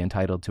of it to be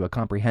entitled to a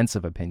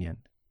comprehensive opinion.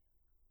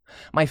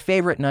 My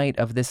favorite night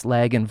of this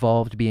leg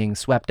involved being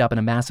swept up in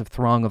a massive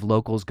throng of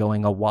locals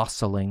going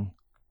a-wassailing.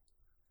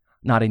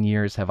 Not in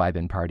years have I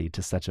been party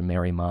to such a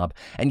merry mob,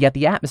 and yet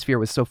the atmosphere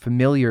was so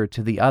familiar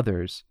to the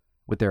others,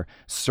 with their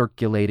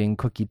circulating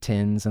cookie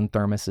tins and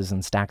thermoses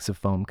and stacks of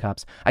foam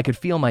cups. I could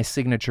feel my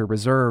signature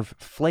reserve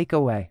flake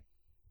away.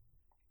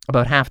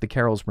 About half the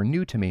carols were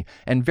new to me,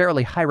 and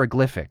verily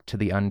hieroglyphic to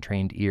the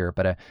untrained ear,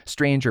 but a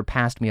stranger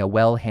passed me a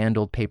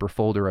well-handled paper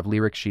folder of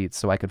lyric sheets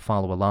so I could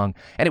follow along,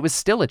 and it was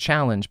still a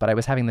challenge, but I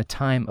was having the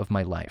time of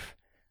my life.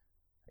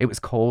 It was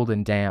cold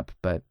and damp,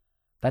 but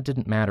that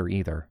didn't matter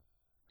either.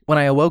 When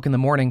I awoke in the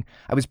morning,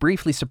 I was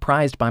briefly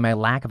surprised by my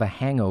lack of a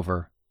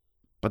hangover,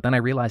 but then I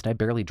realized I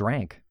barely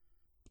drank.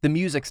 The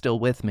music still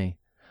with me.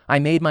 I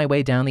made my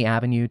way down the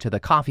avenue to the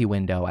coffee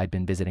window I'd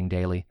been visiting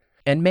daily,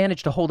 and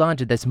managed to hold on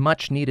to this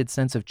much-needed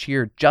sense of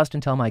cheer just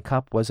until my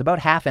cup was about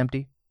half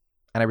empty,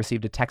 and I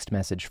received a text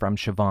message from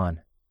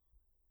Siobhan.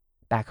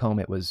 Back home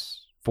it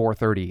was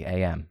 4:30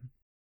 a.m.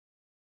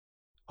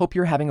 "Hope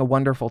you're having a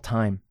wonderful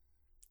time,"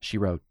 she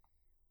wrote.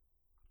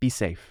 "Be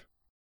safe."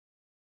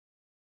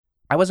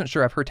 I wasn't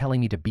sure if her telling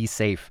me to be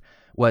safe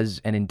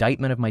was an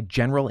indictment of my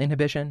general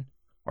inhibition,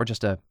 or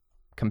just a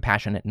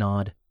compassionate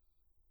nod.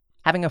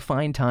 "Having a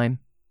fine time,"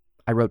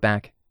 I wrote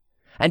back,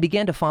 and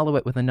began to follow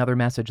it with another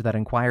message that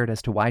inquired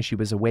as to why she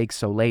was awake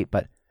so late,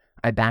 but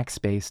I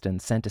backspaced and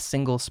sent a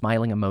single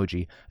smiling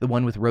emoji, the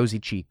one with rosy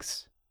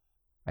cheeks.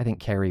 I think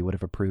Carrie would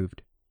have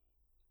approved.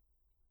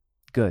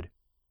 "Good,"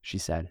 she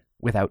said,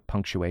 without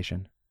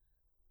punctuation.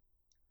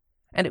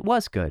 And it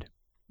was good,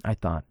 I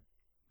thought.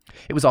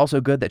 It was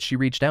also good that she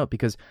reached out,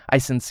 because I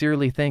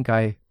sincerely think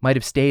I might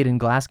have stayed in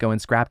Glasgow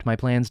and scrapped my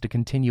plans to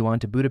continue on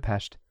to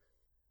Budapest.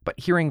 But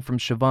hearing from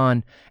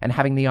Siobhan and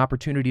having the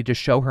opportunity to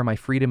show her my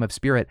freedom of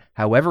spirit,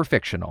 however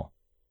fictional,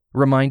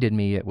 reminded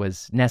me it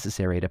was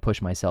necessary to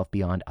push myself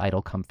beyond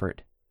idle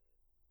comfort.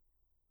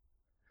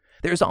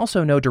 There is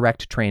also no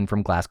direct train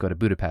from Glasgow to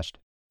Budapest.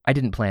 I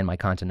didn't plan my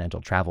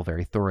continental travel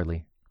very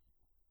thoroughly.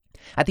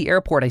 At the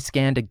airport, I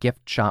scanned a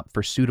gift shop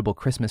for suitable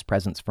Christmas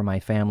presents for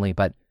my family,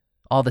 but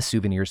all the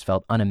souvenirs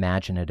felt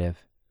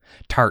unimaginative.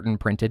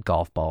 Tartan-printed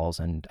golf balls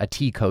and a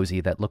tea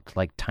cozy that looked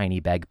like tiny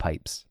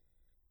bagpipes.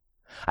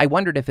 I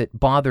wondered if it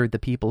bothered the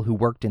people who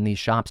worked in these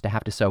shops to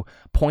have to so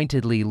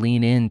pointedly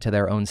lean into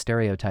their own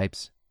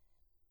stereotypes.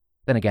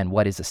 Then again,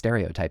 what is a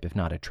stereotype if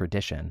not a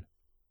tradition?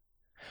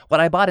 What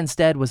I bought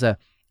instead was a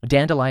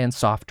dandelion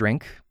soft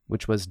drink,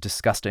 which was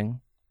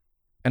disgusting,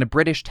 and a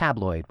British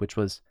tabloid, which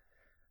was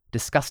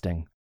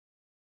disgusting.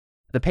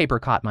 The paper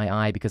caught my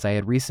eye because I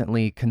had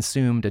recently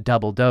consumed a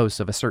double dose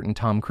of a certain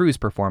Tom Cruise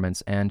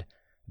performance, and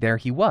there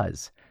he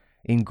was,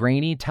 in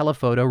grainy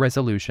telephoto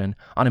resolution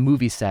on a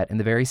movie set in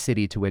the very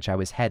city to which I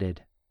was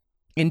headed.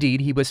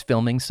 Indeed, he was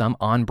filming some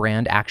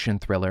on-brand action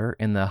thriller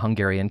in the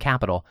Hungarian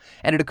capital,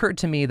 and it occurred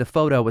to me the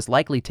photo was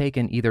likely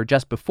taken either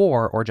just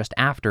before or just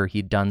after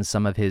he'd done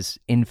some of his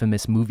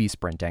infamous movie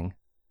sprinting.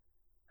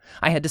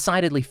 I had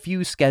decidedly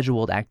few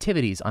scheduled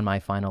activities on my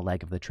final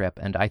leg of the trip,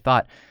 and I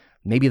thought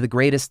maybe the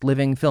greatest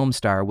living film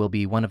star will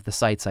be one of the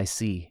sights I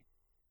see.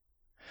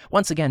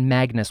 Once again,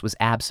 Magnus was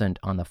absent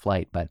on the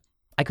flight, but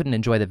I couldn't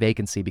enjoy the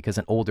vacancy because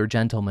an older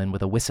gentleman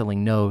with a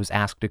whistling nose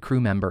asked a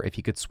crew member if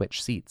he could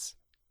switch seats.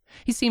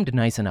 He seemed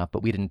nice enough,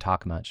 but we didn't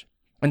talk much.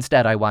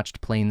 Instead, I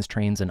watched Planes,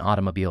 Trains, and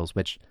Automobiles,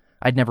 which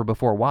I'd never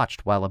before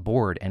watched while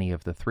aboard any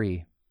of the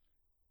three.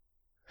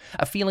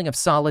 A feeling of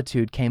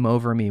solitude came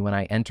over me when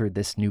I entered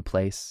this new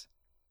place.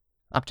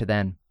 Up to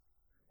then,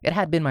 it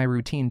had been my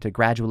routine to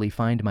gradually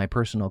find my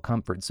personal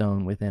comfort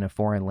zone within a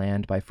foreign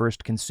land by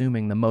first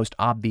consuming the most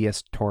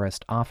obvious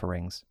tourist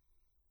offerings.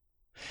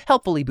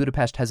 Helpfully,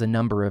 Budapest has a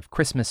number of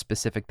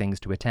Christmas-specific things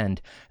to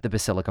attend: the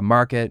Basilica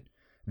Market,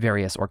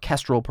 various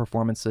orchestral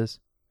performances,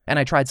 and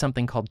I tried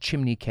something called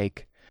chimney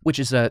cake, which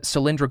is a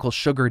cylindrical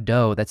sugar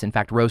dough that's in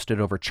fact roasted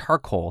over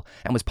charcoal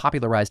and was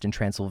popularized in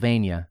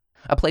Transylvania,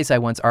 a place I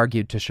once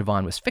argued to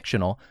Siobhan was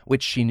fictional,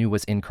 which she knew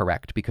was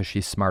incorrect because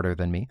she's smarter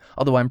than me,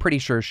 although I'm pretty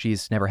sure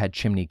she's never had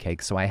chimney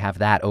cake, so I have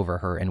that over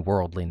her in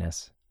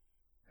worldliness.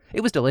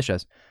 It was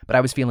delicious, but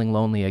I was feeling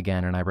lonely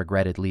again and I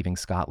regretted leaving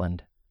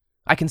Scotland.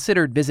 I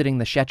considered visiting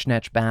the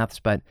Szechenech baths,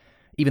 but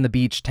even the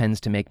beach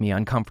tends to make me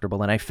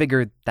uncomfortable, and I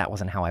figured that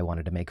wasn't how I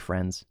wanted to make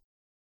friends.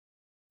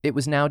 It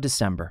was now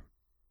December,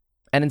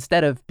 and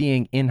instead of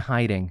being in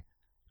hiding,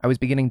 I was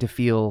beginning to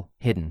feel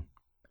hidden,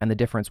 and the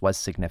difference was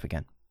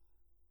significant.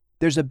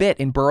 There's a bit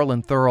in Burl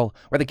and Thurl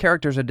where the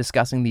characters are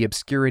discussing the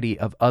obscurity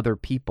of other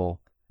people,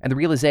 and the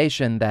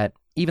realization that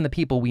even the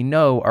people we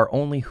know are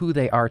only who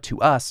they are to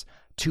us,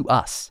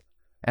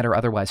 and are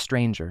otherwise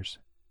strangers.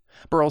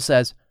 Burl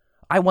says,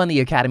 "I won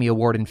the Academy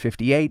Award in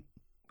 '58.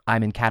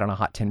 I'm in Cat on a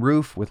Hot Tin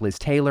Roof with Liz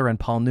Taylor and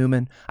Paul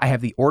Newman. I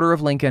have the Order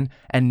of Lincoln,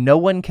 and no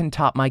one can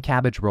top my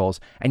cabbage rolls.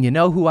 And you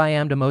know who I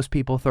am to most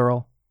people,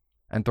 Thurl?"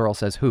 And Thurl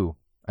says, "Who?"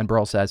 And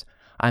Burl says,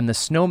 "I'm the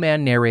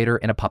snowman narrator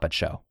in a puppet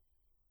show."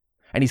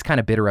 And he's kind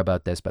of bitter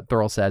about this, but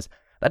Thurl says,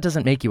 "That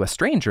doesn't make you a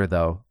stranger,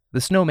 though.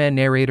 The snowman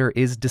narrator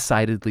is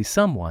decidedly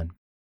someone."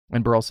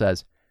 And Burl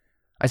says,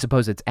 "I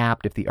suppose it's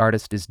apt if the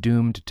artist is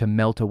doomed to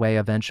melt away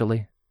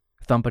eventually.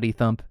 Thumpity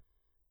thump."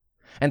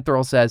 And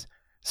Thurl says,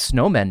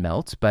 "Snowmen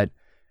melt, but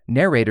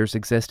narrators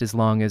exist as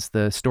long as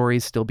the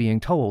story's still being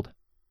told."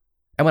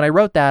 And when I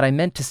wrote that, I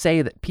meant to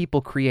say that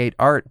people create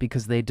art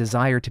because they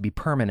desire to be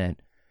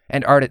permanent,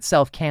 and art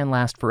itself can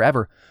last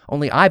forever,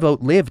 only I've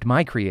outlived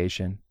my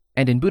creation,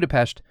 and in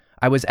Budapest,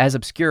 I was as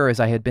obscure as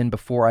I had been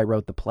before I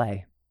wrote the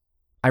play.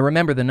 I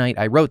remember the night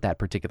I wrote that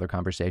particular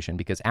conversation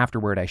because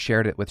afterward I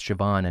shared it with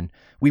Siobhan and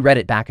we read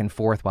it back and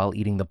forth while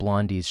eating the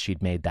blondies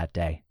she'd made that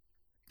day.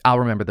 I'll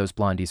remember those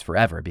blondies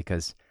forever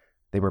because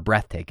they were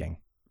breathtaking,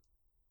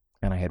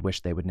 and I had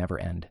wished they would never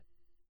end.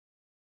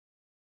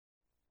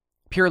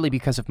 Purely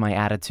because of my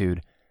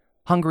attitude,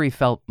 Hungary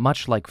felt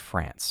much like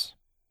France.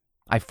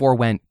 I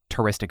forewent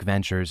touristic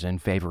ventures in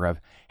favor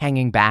of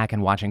hanging back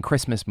and watching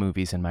Christmas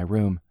movies in my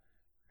room.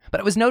 But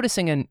I was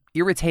noticing an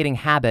irritating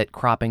habit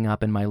cropping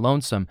up in my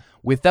lonesome.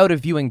 Without a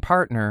viewing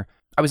partner,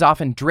 I was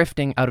often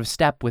drifting out of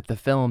step with the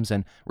films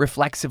and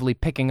reflexively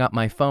picking up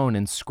my phone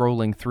and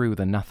scrolling through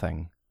the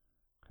nothing.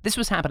 This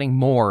was happening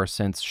more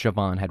since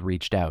Siobhan had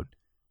reached out.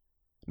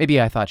 Maybe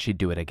I thought she'd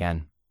do it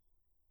again.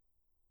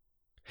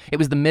 It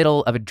was the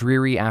middle of a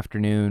dreary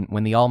afternoon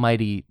when the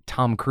almighty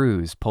Tom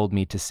Cruise pulled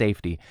me to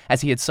safety, as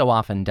he had so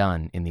often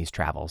done in these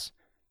travels.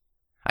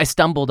 I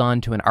stumbled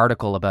onto an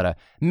article about a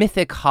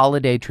mythic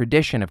holiday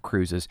tradition of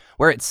Cruise's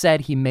where it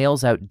said he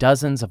mails out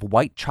dozens of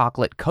white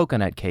chocolate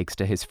coconut cakes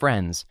to his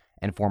friends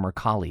and former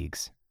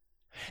colleagues.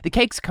 The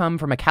cakes come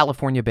from a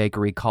California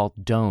bakery called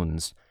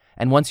Doan's,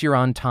 and once you're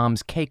on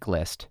Tom's cake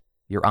list,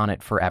 you're on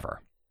it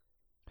forever.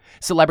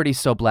 Celebrities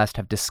so blessed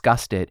have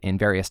discussed it in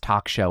various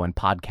talk show and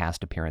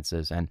podcast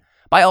appearances, and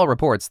by all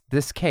reports,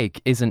 this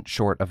cake isn't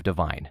short of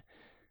divine.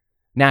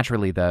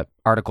 Naturally, the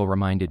article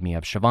reminded me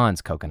of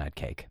Siobhan's coconut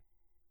cake,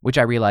 which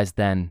I realized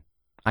then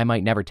I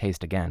might never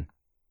taste again.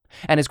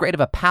 And as great of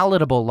a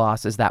palatable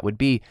loss as that would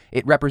be,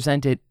 it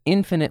represented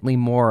infinitely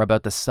more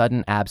about the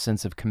sudden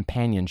absence of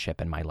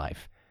companionship in my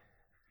life.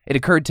 It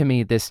occurred to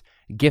me this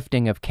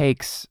gifting of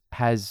cakes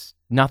has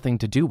nothing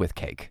to do with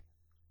cake.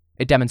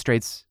 It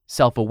demonstrates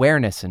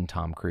self-awareness in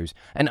Tom Cruise,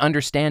 an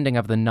understanding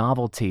of the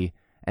novelty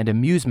and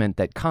amusement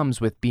that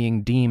comes with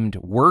being deemed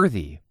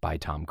worthy by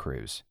Tom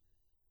Cruise.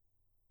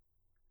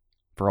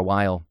 For a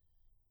while,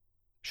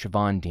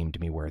 Siobhan deemed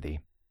me worthy.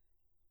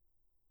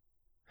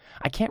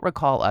 I can't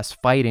recall us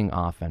fighting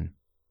often,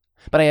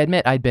 but I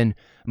admit I'd been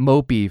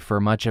mopey for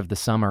much of the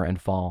summer and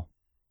fall.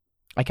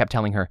 I kept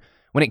telling her,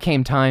 when it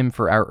came time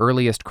for our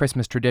earliest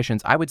Christmas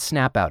traditions, I would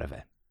snap out of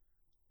it.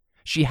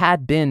 She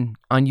had been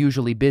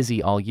unusually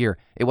busy all year.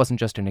 It wasn't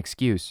just an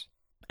excuse.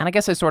 And I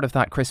guess I sort of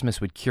thought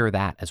Christmas would cure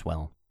that as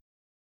well.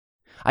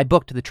 I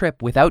booked the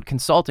trip without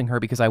consulting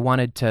her because I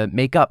wanted to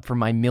make up for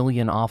my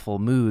million awful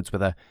moods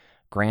with a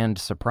grand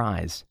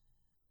surprise.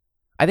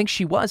 I think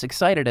she was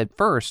excited at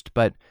first,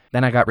 but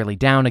then I got really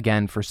down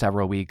again for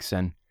several weeks,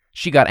 and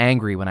she got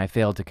angry when I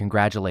failed to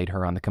congratulate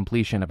her on the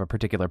completion of a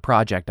particular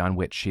project on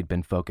which she'd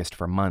been focused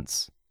for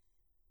months.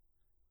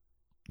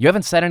 "You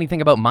haven't said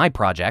anything about my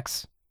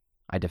projects,"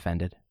 I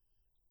defended.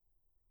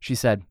 She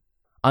said,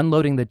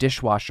 "Unloading the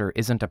dishwasher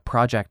isn't a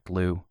project,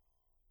 Lou."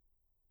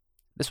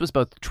 This was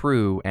both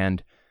true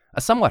and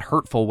a somewhat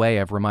hurtful way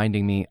of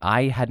reminding me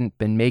I hadn't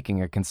been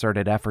making a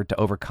concerted effort to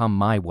overcome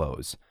my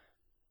woes.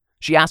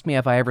 She asked me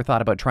if I ever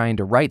thought about trying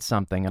to write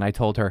something, and I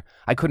told her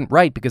I couldn't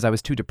write because I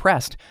was too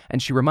depressed,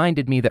 and she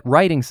reminded me that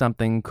writing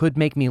something could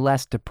make me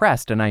less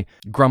depressed, and I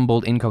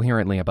grumbled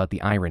incoherently about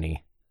the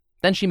irony.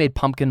 Then she made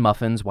pumpkin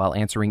muffins while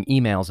answering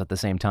emails at the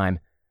same time,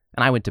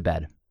 and I went to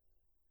bed.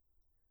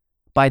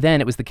 By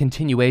then, it was the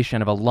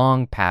continuation of a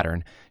long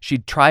pattern.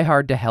 She'd try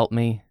hard to help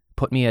me,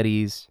 put me at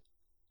ease,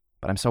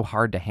 but I'm so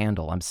hard to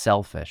handle. I'm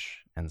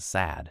selfish and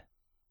sad.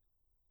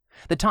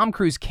 The Tom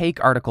Cruise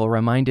cake article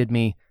reminded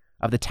me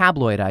of the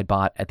tabloid I'd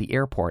bought at the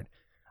airport.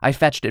 I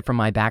fetched it from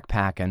my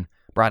backpack and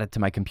brought it to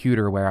my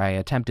computer, where I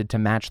attempted to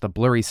match the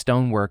blurry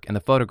stonework in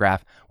the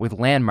photograph with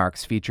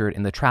landmarks featured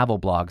in the travel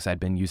blogs I'd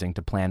been using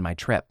to plan my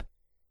trip.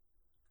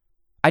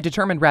 I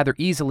determined rather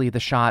easily the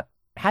shot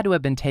had to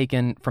have been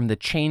taken from the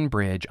chain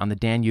bridge on the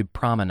Danube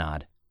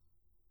promenade.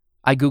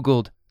 I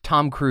Googled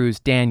Tom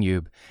Cruise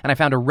Danube, and I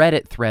found a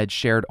Reddit thread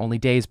shared only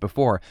days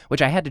before,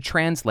 which I had to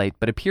translate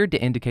but appeared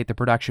to indicate the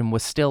production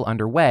was still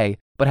underway,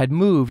 but had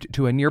moved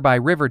to a nearby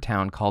river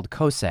town called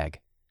Koseg.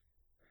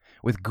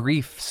 With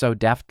grief so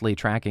deftly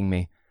tracking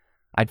me,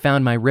 I'd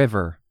found my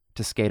river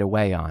to skate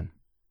away on.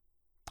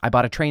 I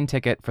bought a train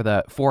ticket for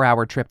the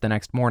 4-hour trip the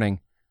next morning,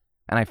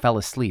 and I fell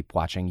asleep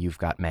watching You've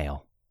Got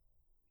Mail.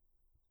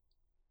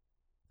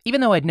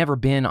 Even though I'd never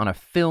been on a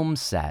film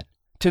set,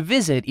 to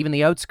visit even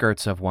the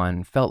outskirts of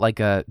one felt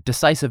like a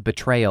decisive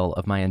betrayal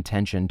of my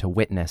intention to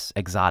witness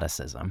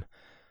exoticism.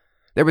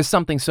 There was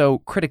something so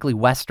critically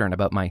Western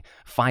about my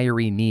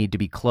fiery need to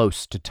be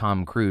close to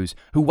Tom Cruise,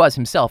 who was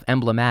himself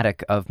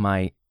emblematic of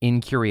my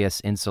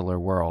incurious insular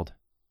world.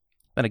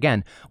 Then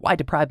again, why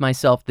deprive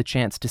myself the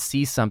chance to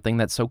see something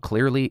that so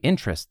clearly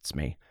interests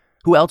me?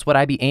 Who else would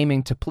I be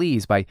aiming to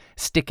please by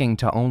sticking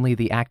to only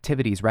the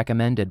activities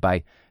recommended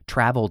by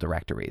travel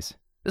directories?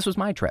 This was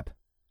my trip.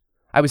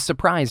 I was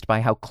surprised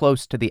by how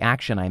close to the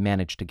action I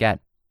managed to get.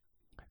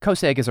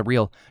 Koseg is a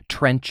real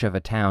trench of a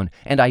town,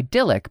 and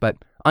idyllic but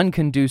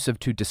unconducive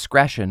to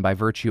discretion by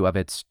virtue of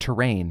its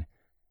terrain.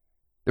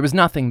 There was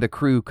nothing the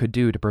crew could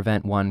do to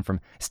prevent one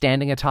from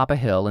standing atop a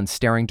hill and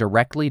staring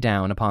directly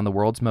down upon the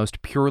world's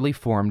most purely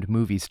formed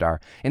movie star.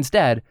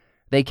 Instead,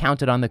 they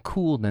counted on the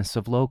coolness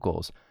of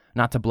locals,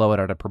 not to blow it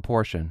out of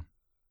proportion.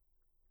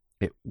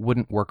 It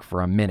wouldn't work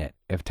for a minute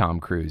if Tom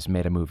Cruise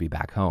made a movie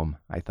back home,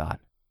 I thought.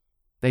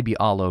 They'd be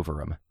all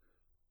over him.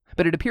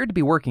 But it appeared to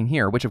be working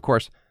here, which of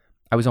course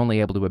I was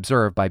only able to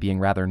observe by being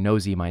rather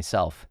nosy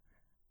myself.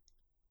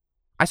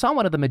 I saw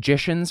one of the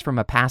magicians from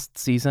a past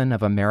season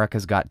of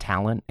America's Got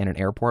Talent in an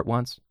airport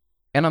once,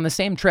 and on the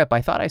same trip I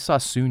thought I saw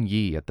Soon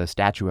Yi at the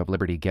Statue of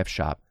Liberty gift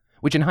shop,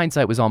 which in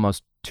hindsight was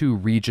almost too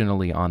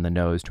regionally on the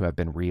nose to have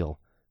been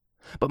real.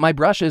 But my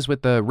brushes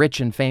with the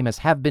rich and famous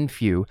have been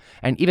few,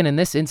 and even in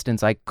this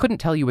instance I couldn't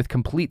tell you with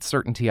complete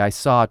certainty I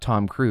saw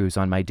Tom Cruise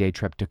on my day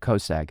trip to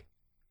Koseg.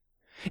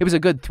 It was a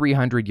good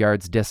 300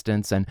 yards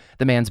distance, and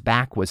the man's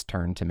back was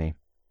turned to me.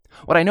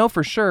 What I know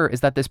for sure is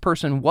that this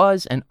person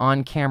was an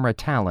on-camera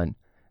talent,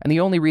 and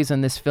the only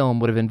reason this film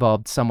would have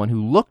involved someone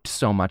who looked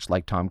so much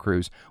like Tom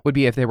Cruise would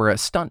be if they were a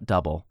stunt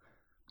double.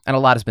 And a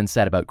lot has been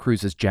said about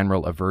Cruise's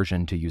general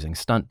aversion to using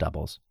stunt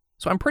doubles,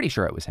 so I'm pretty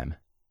sure it was him.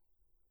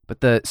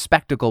 But the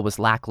spectacle was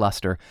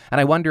lackluster, and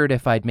I wondered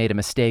if I'd made a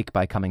mistake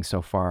by coming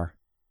so far.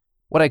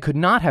 What I could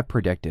not have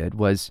predicted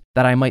was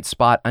that I might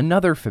spot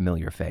another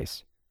familiar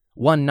face,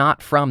 one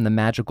not from the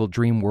magical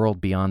dream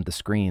world beyond the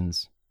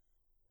screens.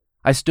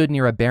 I stood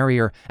near a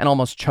barrier and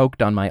almost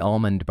choked on my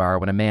almond bar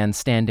when a man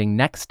standing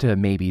next to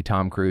maybe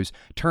Tom Cruise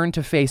turned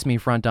to face me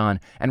front on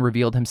and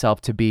revealed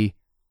himself to be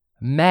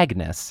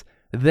Magnus,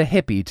 the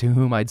hippie to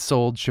whom I'd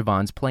sold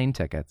Siobhan's plane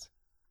tickets.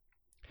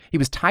 He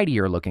was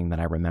tidier looking than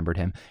I remembered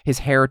him, his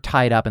hair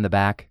tied up in the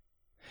back.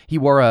 He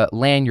wore a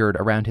lanyard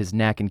around his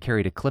neck and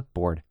carried a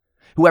clipboard.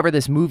 Whoever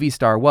this movie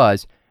star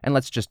was, and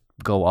let's just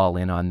go all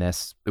in on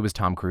this, it was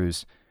Tom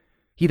Cruise.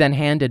 He then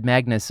handed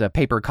Magnus a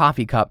paper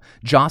coffee cup,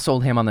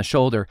 jostled him on the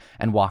shoulder,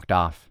 and walked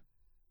off.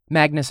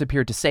 Magnus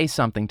appeared to say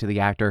something to the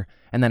actor,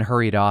 and then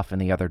hurried off in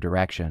the other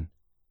direction.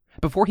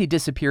 Before he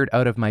disappeared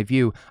out of my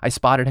view, I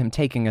spotted him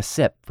taking a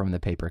sip from the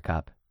paper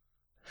cup.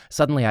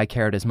 Suddenly I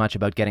cared as much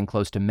about getting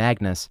close to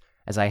Magnus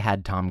as I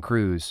had Tom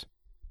Cruise.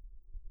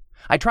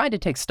 I tried to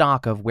take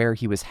stock of where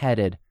he was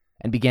headed,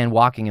 and began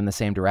walking in the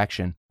same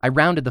direction. I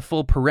rounded the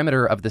full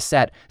perimeter of the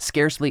set,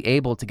 scarcely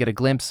able to get a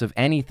glimpse of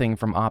anything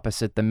from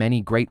opposite the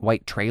many great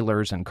white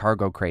trailers and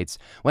cargo crates.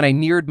 When I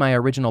neared my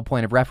original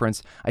point of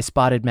reference, I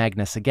spotted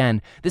Magnus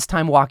again, this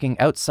time walking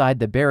outside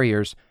the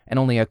barriers and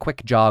only a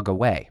quick jog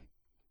away.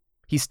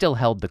 He still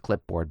held the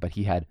clipboard, but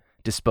he had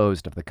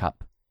disposed of the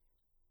cup.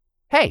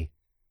 "Hey,"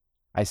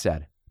 I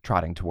said,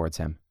 trotting towards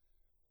him.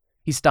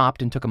 He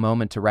stopped and took a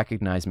moment to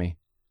recognize me.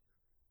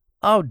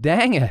 "Oh,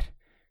 dang it,"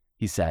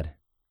 he said.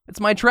 "It's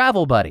my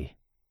travel buddy."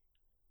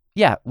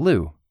 "Yeah,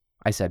 Lou,"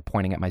 I said,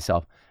 pointing at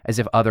myself, as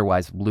if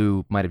otherwise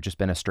Lou might have just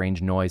been a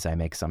strange noise I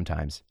make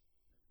sometimes.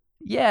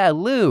 "Yeah,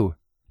 Lou,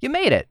 you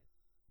made it,"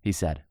 he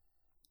said.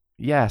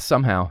 "Yeah,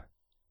 somehow,"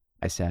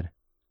 I said.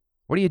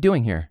 "What are you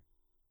doing here?"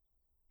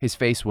 His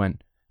face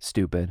went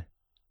Stupid.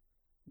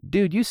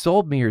 Dude, you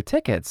sold me your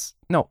tickets.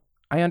 No,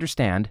 I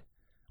understand.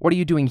 What are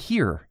you doing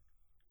here?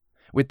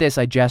 With this,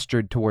 I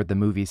gestured toward the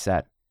movie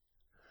set.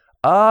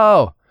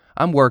 Oh,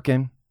 I'm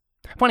working.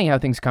 Funny how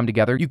things come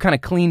together. You kind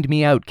of cleaned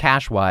me out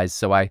cash-wise,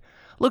 so I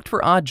looked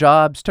for odd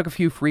jobs, took a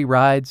few free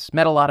rides,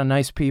 met a lot of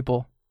nice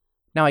people.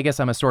 Now I guess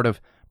I'm a sort of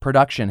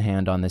production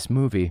hand on this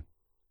movie.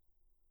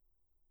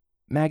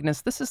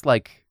 Magnus, this is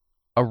like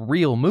a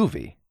real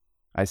movie,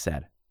 I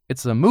said.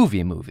 It's a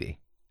movie.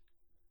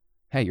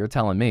 Hey, you're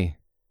telling me.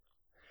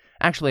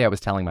 Actually, I was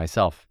telling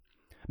myself.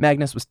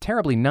 Magnus was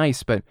terribly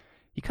nice, but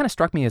he kind of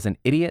struck me as an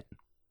idiot.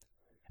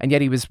 And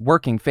yet he was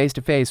working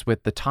face-to-face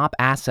with the top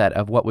asset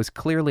of what was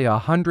clearly a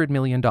 $100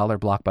 million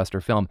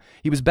blockbuster film.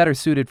 He was better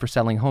suited for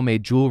selling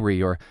homemade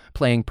jewelry or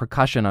playing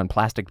percussion on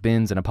plastic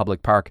bins in a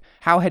public park.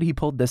 How had he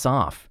pulled this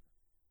off?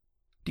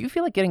 Do you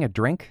feel like getting a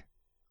drink?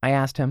 I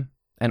asked him,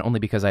 and only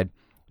because I'd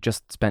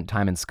just spent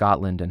time in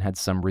Scotland and had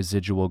some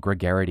residual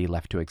gregarity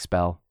left to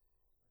expel.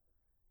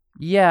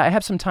 Yeah, I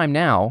have some time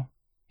now,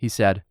 he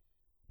said,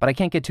 but I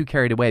can't get too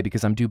carried away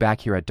because I'm due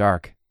back here at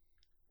dark.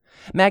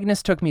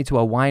 Magnus took me to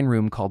a wine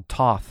room called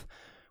Toth,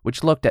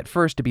 which looked at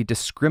first to be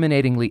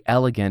discriminatingly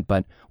elegant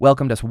but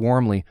welcomed us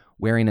warmly,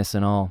 wariness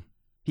and all.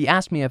 He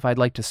asked me if I'd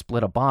like to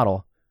split a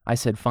bottle. I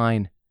said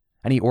fine,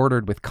 and he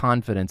ordered with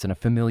confidence and a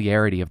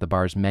familiarity of the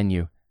bar's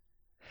menu.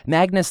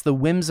 Magnus, the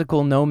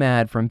whimsical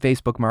nomad from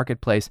Facebook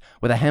Marketplace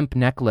with a hemp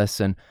necklace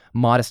and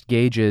modest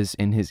gauges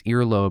in his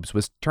earlobes,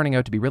 was turning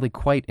out to be really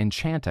quite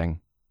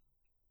enchanting.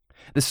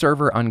 The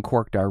server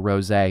uncorked our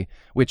rosé,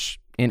 which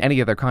in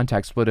any other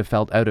context would have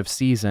felt out of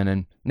season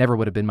and never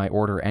would have been my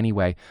order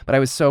anyway, but I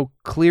was so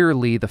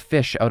clearly the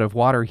fish out of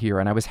water here,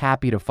 and I was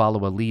happy to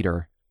follow a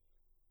leader.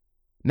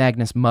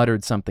 Magnus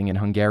muttered something in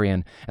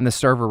Hungarian, and the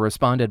server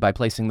responded by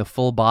placing the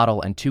full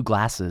bottle and 2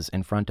 glasses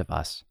in front of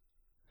us.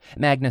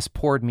 Magnus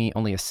poured me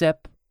only a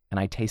sip, and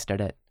I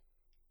tasted it.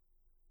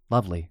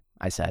 Lovely,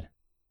 I said,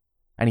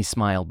 and he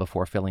smiled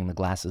before filling the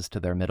glasses to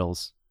their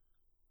middles.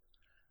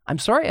 I'm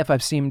sorry if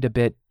I've seemed a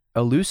bit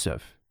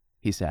elusive,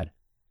 he said.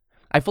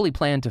 I fully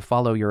planned to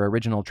follow your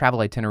original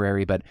travel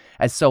itinerary, but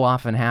as so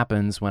often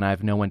happens when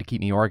I've no one to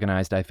keep me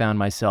organized, I found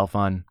myself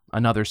on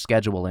another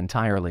schedule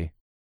entirely.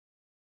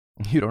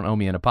 You don't owe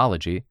me an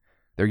apology.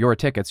 They're your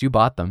tickets. You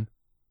bought them.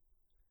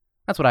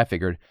 That's what I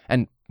figured,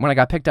 and when I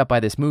got picked up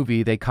by this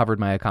movie, they covered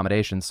my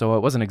accommodation, so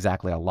it wasn't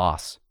exactly a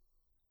loss.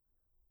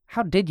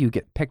 How did you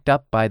get picked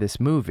up by this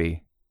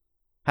movie?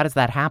 How does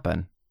that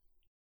happen?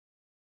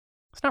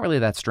 It's not really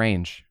that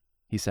strange,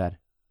 he said.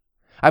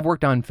 I've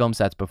worked on film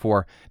sets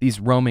before.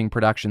 These roaming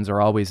productions are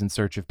always in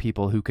search of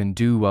people who can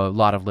do a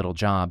lot of little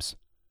jobs.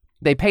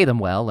 They pay them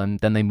well, and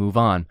then they move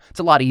on. It's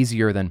a lot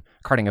easier than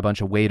carting a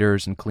bunch of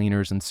waiters and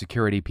cleaners and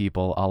security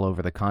people all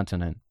over the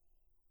continent.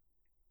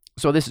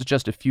 So this is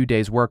just a few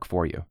days' work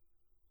for you.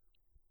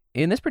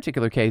 In this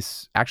particular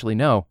case, actually,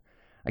 no.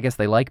 I guess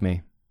they like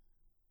me.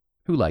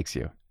 Who likes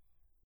you?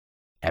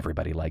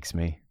 Everybody likes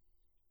me.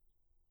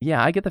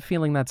 Yeah, I get the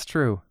feeling that's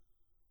true.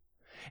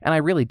 And I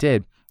really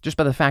did, just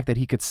by the fact that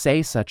he could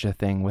say such a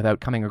thing without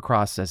coming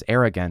across as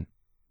arrogant.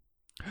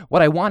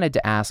 What I wanted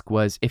to ask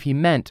was if he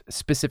meant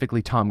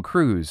specifically Tom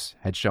Cruise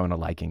had shown a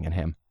liking in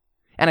him.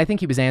 And I think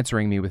he was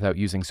answering me without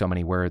using so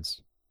many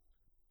words.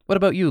 What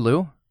about you,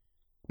 Lou?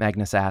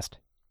 Magnus asked.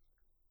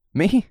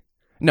 Me?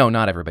 No,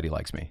 not everybody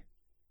likes me.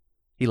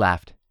 He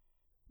laughed.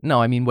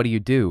 No, I mean, what do you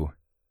do?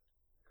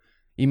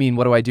 You mean,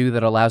 what do I do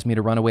that allows me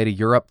to run away to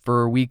Europe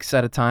for weeks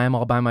at a time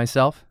all by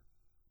myself?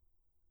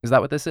 Is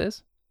that what this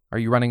is? Are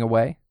you running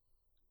away?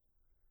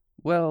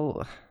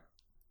 Well,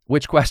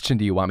 which question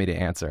do you want me to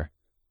answer?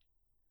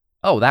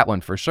 Oh, that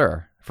one for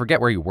sure. Forget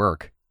where you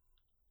work.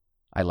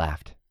 I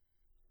laughed.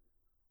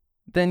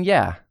 Then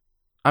yeah,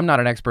 I'm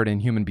not an expert in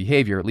human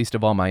behavior, at least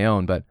of all my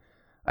own, but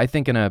I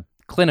think in a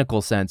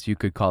clinical sense you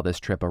could call this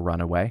trip a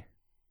runaway.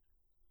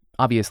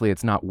 Obviously,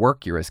 it's not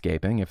work you're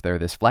escaping if they're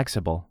this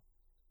flexible.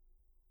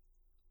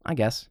 I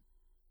guess.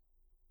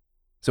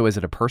 So is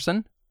it a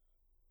person?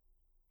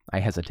 I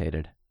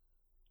hesitated.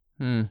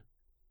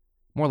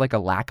 More like a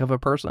lack of a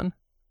person?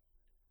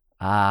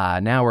 Ah,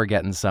 now we're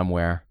getting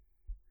somewhere.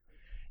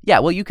 Yeah,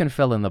 well, you can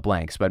fill in the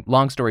blanks, but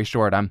long story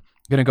short, I'm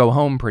going to go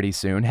home pretty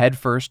soon, head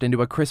first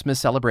into a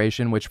Christmas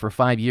celebration which for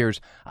 5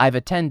 years I've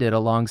attended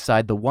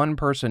alongside the one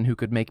person who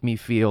could make me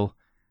feel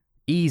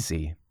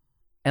easy.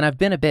 And I've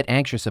been a bit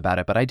anxious about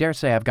it, but I dare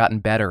say I've gotten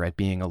better at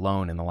being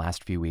alone in the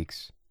last few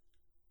weeks.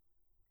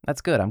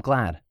 That's good, I'm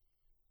glad.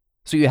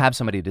 So you have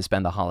somebody to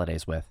spend the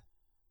holidays with.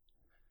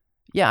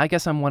 Yeah, I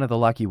guess I'm one of the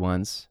lucky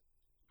ones.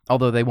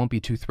 Although they won't be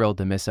too thrilled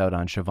to miss out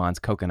on Siobhan's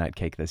coconut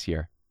cake this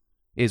year.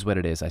 Is what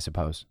it is, I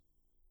suppose.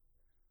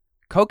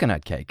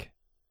 Coconut cake,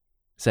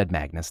 said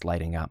Magnus,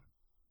 lighting up.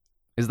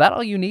 Is that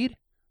all you need?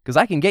 'Cause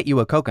I can get you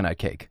a coconut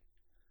cake.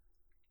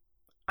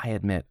 I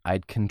admit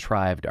I'd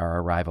contrived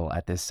our arrival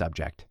at this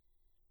subject.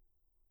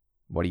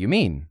 What do you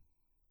mean?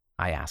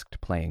 I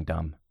asked, playing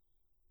dumb.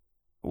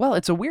 Well,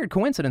 it's a weird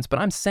coincidence, but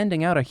I'm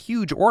sending out a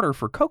huge order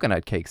for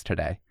coconut cakes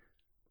today.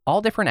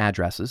 All different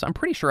addresses. I'm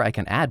pretty sure I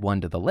can add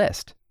one to the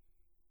list.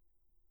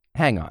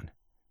 Hang on.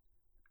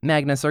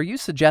 Magnus, are you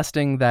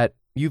suggesting that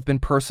you've been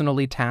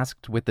personally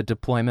tasked with the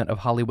deployment of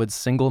Hollywood's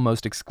single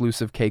most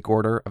exclusive cake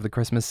order of the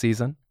Christmas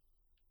season?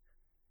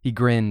 He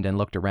grinned and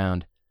looked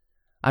around.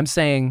 I'm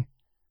saying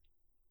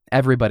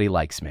everybody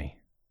likes me.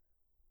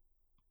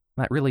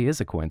 That really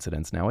is a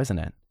coincidence now, isn't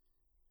it?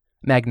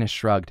 Magnus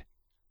shrugged.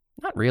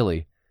 Not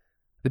really.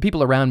 The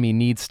people around me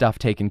need stuff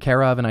taken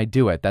care of, and I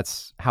do it.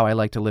 That's how I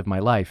like to live my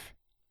life.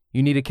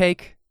 You need a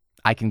cake?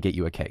 I can get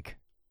you a cake.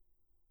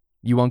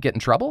 You won't get in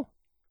trouble?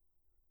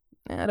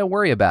 Don't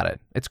worry about it.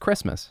 It's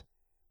Christmas.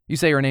 You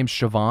say her name's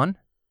Siobhan?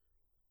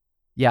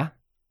 Yeah.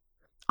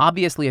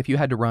 Obviously, if you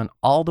had to run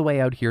all the way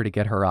out here to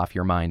get her off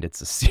your mind,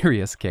 it's a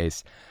serious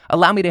case.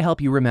 Allow me to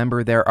help you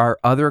remember there are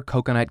other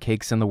coconut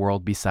cakes in the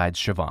world besides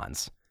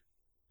Siobhan's.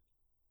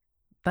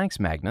 Thanks,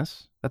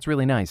 Magnus. That's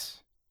really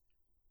nice.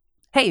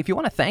 Hey, if you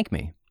want to thank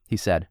me, he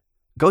said,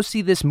 go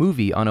see this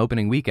movie on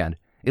opening weekend.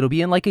 It'll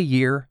be in like a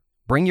year.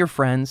 Bring your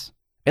friends.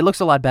 It looks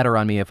a lot better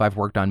on me if I've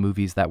worked on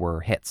movies that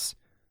were hits.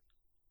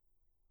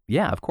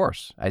 Yeah, of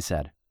course, I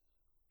said.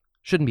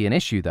 Shouldn't be an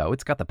issue, though.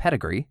 It's got the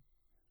pedigree.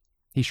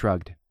 He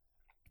shrugged.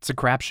 It's a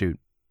crapshoot.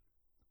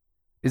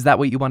 Is that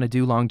what you want to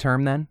do long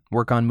term, then?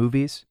 Work on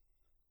movies?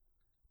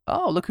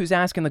 Oh, look who's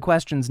asking the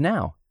questions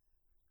now.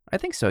 I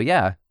think so,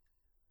 yeah.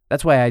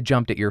 That's why I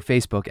jumped at your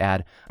Facebook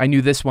ad. I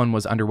knew this one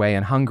was underway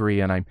in Hungary,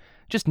 and I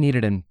just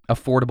needed an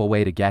affordable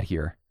way to get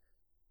here.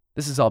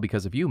 This is all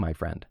because of you, my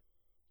friend.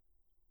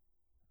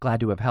 Glad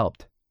to have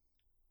helped.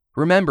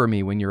 Remember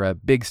me when you're a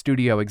big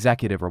studio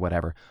executive or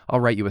whatever.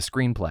 I'll write you a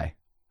screenplay.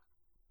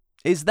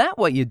 Is that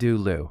what you do,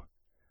 Lou?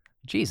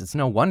 Geez, it's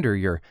no wonder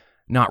you're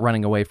not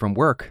running away from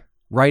work.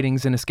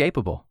 Writing's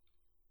inescapable.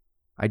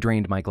 I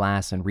drained my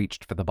glass and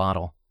reached for the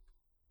bottle.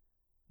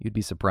 You'd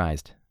be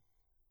surprised.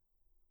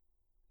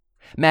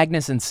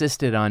 Magnus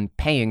insisted on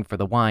paying for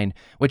the wine,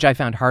 which I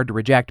found hard to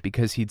reject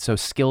because he'd so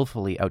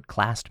skillfully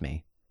outclassed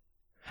me.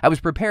 I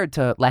was prepared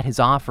to let his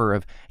offer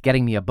of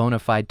getting me a bona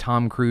fide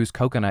Tom Cruise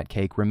coconut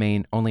cake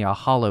remain only a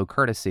hollow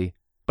courtesy,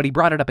 but he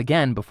brought it up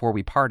again before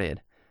we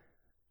parted.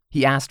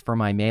 He asked for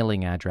my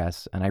mailing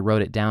address, and I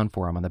wrote it down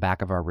for him on the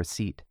back of our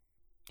receipt.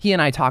 He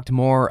and I talked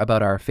more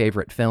about our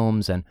favorite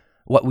films and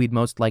what we'd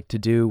most like to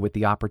do with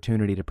the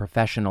opportunity to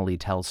professionally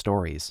tell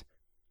stories.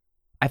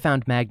 I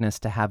found Magnus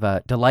to have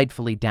a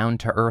delightfully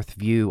down-to-earth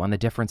view on the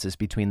differences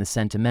between the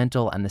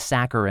sentimental and the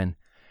saccharine,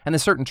 and the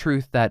certain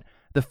truth that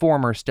the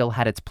former still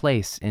had its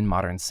place in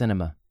modern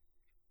cinema.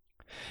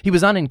 He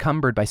was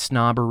unencumbered by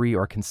snobbery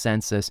or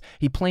consensus.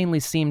 He plainly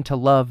seemed to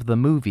love the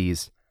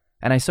movies,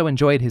 and I so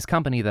enjoyed his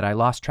company that I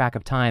lost track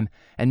of time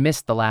and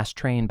missed the last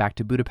train back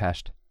to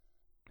Budapest.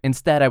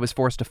 Instead, I was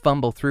forced to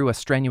fumble through a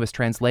strenuous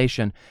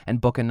translation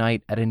and book a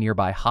night at a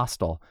nearby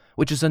hostel,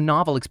 which is a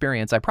novel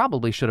experience I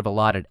probably should have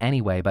allotted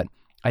anyway, but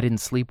I didn't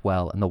sleep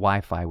well and the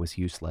Wi-Fi was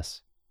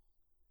useless.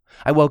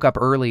 I woke up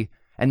early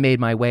and made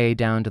my way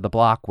down to the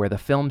block where the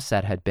film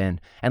set had been,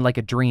 and like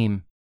a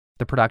dream,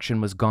 the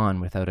production was gone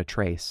without a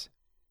trace.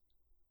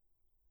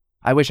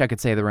 I wish I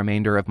could say the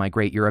remainder of my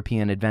great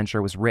European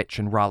adventure was rich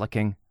and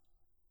rollicking,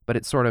 but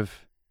it sort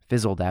of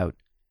fizzled out.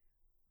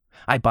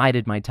 I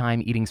bided my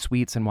time eating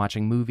sweets and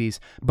watching movies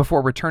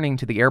before returning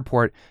to the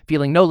airport,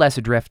 feeling no less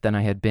adrift than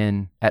I had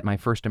been at my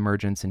first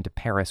emergence into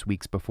Paris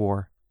weeks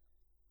before.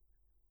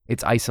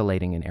 It's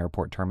isolating in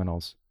airport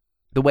terminals.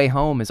 The way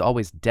home is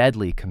always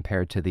deadly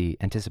compared to the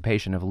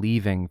anticipation of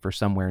leaving for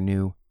somewhere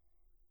new.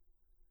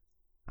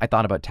 I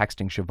thought about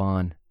texting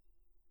Siobhan.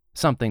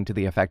 Something to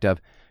the effect of,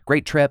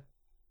 "Great trip,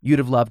 you'd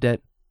have loved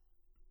it,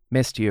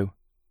 missed you."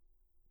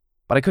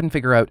 But I couldn't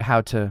figure out how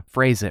to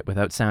phrase it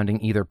without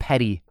sounding either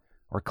petty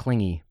or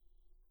clingy.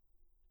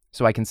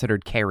 So I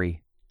considered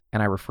Carrie,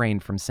 and I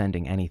refrained from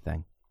sending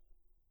anything.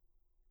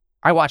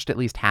 I watched at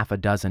least half a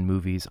dozen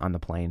movies on the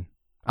plane.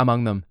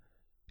 Among them,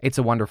 It's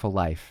a Wonderful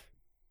Life,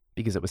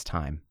 because it was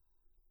time.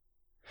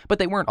 But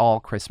they weren't all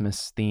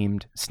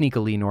Christmas-themed,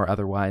 sneakily nor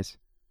otherwise.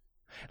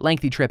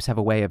 Lengthy trips have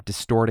a way of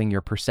distorting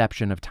your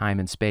perception of time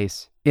and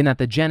space, in that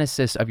the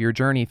genesis of your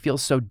journey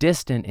feels so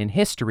distant in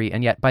history,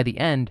 and yet by the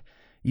end,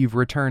 you've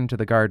returned to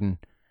the garden,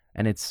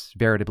 and it's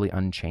veritably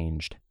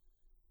unchanged.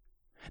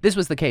 This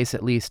was the case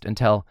at least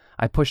until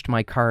I pushed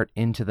my cart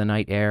into the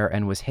night air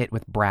and was hit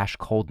with brash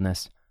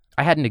coldness.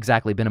 I hadn't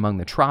exactly been among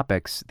the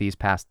tropics these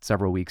past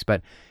several weeks,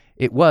 but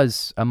it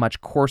was a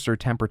much coarser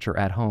temperature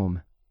at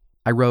home.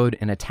 I rode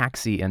in a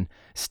taxi and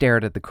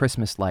stared at the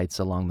Christmas lights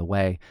along the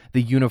way,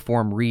 the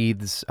uniform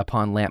wreaths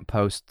upon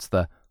lampposts,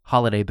 the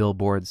holiday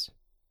billboards.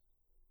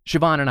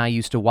 Siobhan and I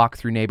used to walk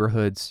through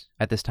neighborhoods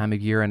at this time of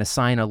year and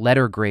assign a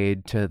letter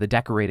grade to the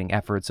decorating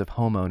efforts of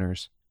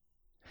homeowners.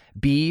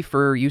 B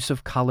for use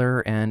of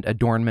color and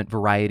adornment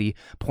variety,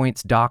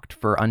 points docked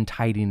for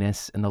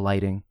untidiness in the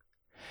lighting.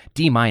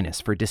 D-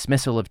 for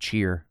dismissal of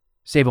cheer,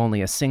 save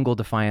only a single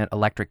defiant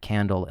electric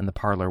candle in the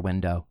parlor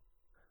window.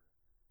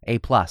 A+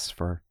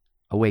 for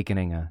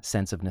awakening a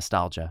sense of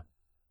nostalgia.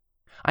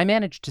 I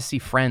managed to see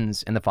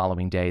friends in the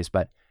following days,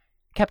 but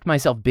kept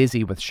myself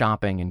busy with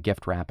shopping and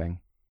gift wrapping.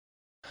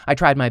 I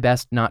tried my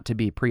best not to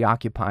be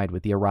preoccupied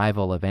with the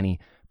arrival of any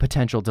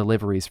potential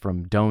deliveries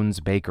from Doan's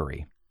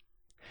Bakery.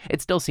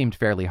 It still seemed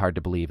fairly hard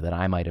to believe that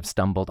I might have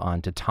stumbled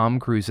onto Tom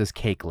Cruise's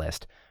cake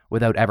list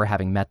without ever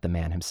having met the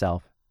man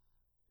himself.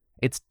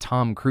 It's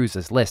Tom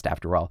Cruise's list,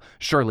 after all.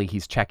 Surely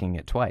he's checking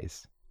it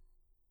twice.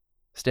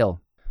 Still,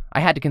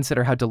 I had to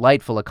consider how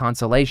delightful a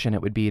consolation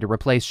it would be to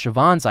replace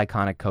Siobhan's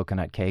iconic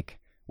coconut cake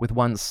with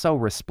one so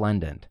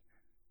resplendent.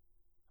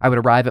 I would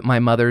arrive at my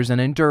mother's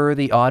and endure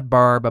the odd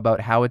barb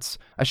about how it's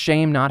a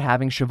shame not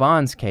having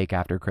Siobhan's cake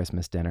after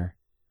Christmas dinner.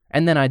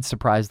 And then I'd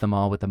surprise them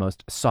all with the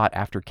most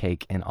sought-after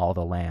cake in all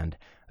the land.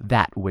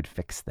 That would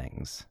fix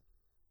things.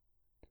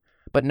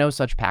 But no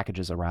such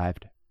packages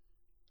arrived.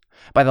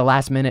 By the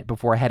last minute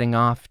before heading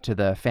off to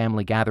the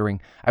family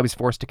gathering, I was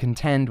forced to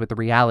contend with the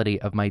reality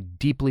of my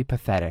deeply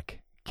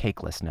pathetic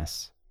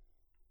cakelessness.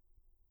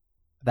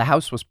 The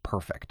house was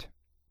perfect,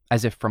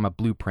 as if from a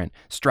blueprint,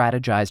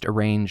 strategized,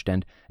 arranged,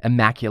 and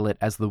immaculate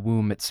as the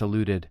womb it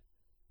saluted.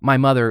 My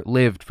mother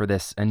lived for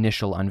this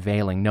initial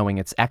unveiling, knowing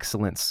its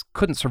excellence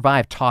couldn't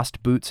survive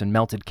tossed boots and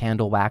melted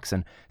candle wax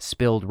and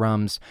spilled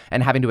rums,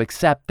 and having to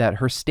accept that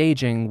her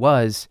staging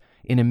was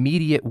in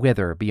immediate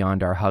wither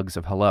beyond our hugs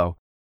of hello.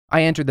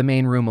 I entered the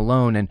main room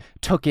alone and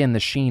took in the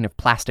sheen of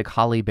plastic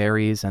holly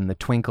berries and the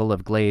twinkle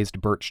of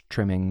glazed birch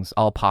trimmings,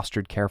 all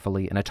postured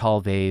carefully in a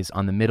tall vase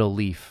on the middle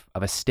leaf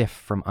of a stiff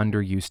from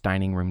underuse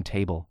dining room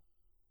table.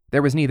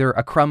 There was neither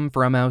a crumb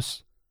for a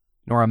mouse,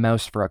 nor a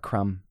mouse for a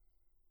crumb,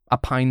 a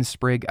pine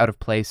sprig out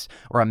of place,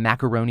 or a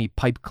macaroni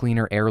pipe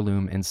cleaner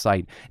heirloom in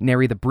sight,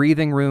 nary the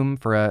breathing room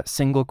for a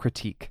single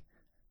critique.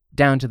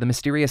 Down to the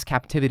mysterious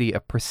captivity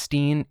of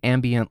pristine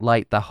ambient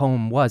light, the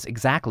home was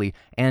exactly,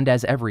 and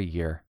as every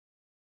year,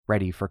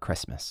 ready for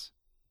Christmas.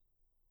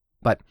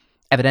 But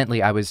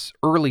evidently I was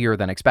earlier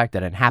than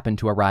expected and happened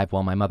to arrive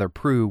while my mother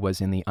Prue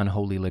was in the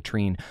unholy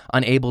latrine,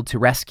 unable to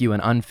rescue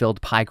an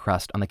unfilled pie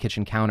crust on the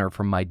kitchen counter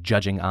from my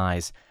judging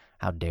eyes.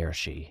 How dare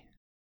she?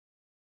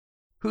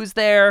 "Who's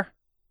there?"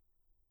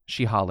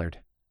 she hollered.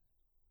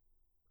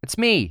 "It's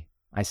me,"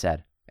 I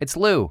said. "It's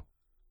Lou."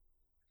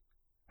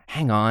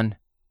 "Hang on,"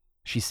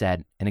 she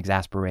said in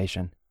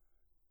exasperation.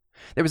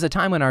 There was a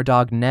time when our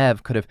dog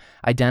Nev could have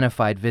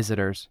identified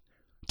visitors.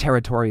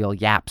 Territorial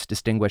yaps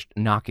distinguished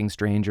knocking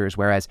strangers,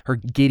 whereas her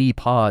giddy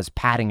paws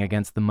patting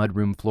against the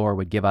mudroom floor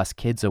would give us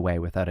kids away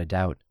without a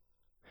doubt.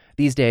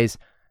 These days,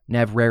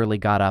 Nev rarely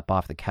got up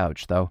off the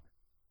couch, though.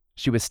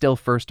 She was still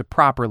first to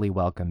properly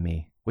welcome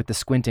me, with the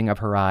squinting of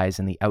her eyes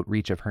and the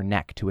outreach of her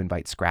neck to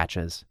invite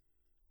scratches.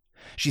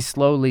 She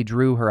slowly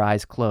drew her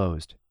eyes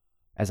closed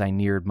as I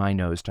neared my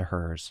nose to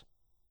hers.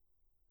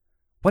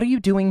 "What are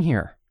you doing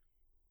here?"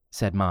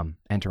 said Mum,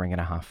 entering in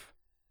a huff.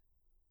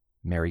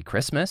 "Merry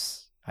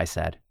Christmas," I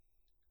said.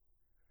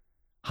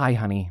 "Hi,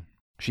 honey,"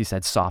 she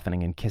said,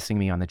 softening and kissing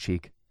me on the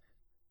cheek.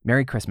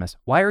 "Merry Christmas.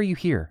 Why are you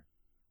here?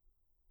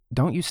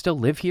 Don't you still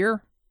live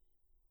here?"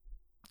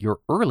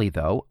 "You're early,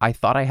 though. I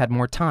thought I had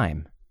more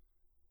time."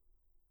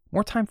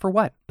 "More time for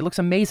what? It looks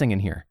amazing in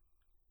here."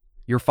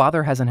 "Your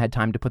father hasn't had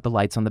time to put the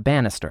lights on the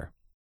banister."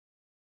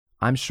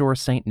 "I'm sure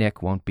St.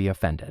 Nick won't be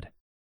offended."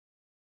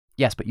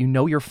 "Yes, but you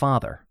know your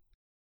father."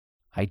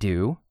 "I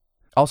do.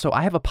 Also,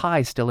 I have a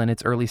pie still in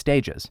its early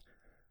stages.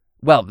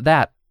 Well,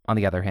 that, on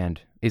the other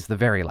hand, is the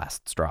very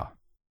last straw."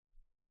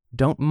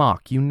 "Don't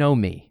mock, you know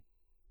me."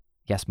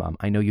 "Yes, Mom,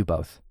 I know you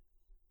both."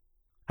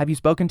 "Have you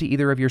spoken to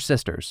either of your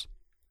sisters?"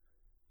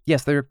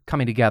 "Yes, they're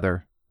coming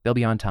together. They'll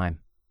be on time."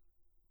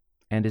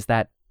 "And is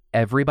that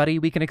everybody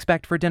we can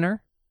expect for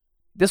dinner?"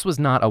 This was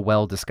not a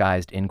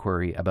well-disguised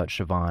inquiry about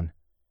Siobhan,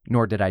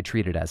 nor did I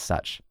treat it as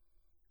such.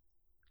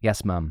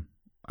 "Yes, Mum,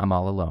 I'm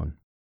all alone."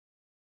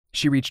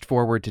 She reached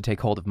forward to take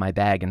hold of my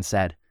bag and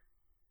said,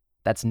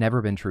 "That's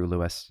never been true,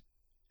 Louis.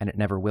 And it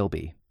never will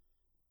be."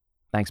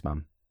 "Thanks,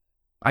 Mum.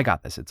 I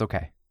got this. It's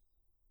okay."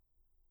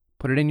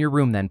 "Put it in your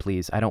room then,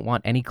 please. I don't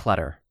want any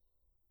clutter."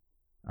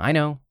 "I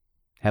know.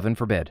 Heaven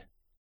forbid."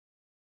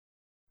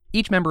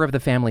 Each member of the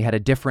family had a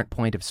different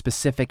point of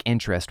specific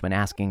interest when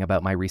asking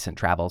about my recent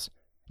travels.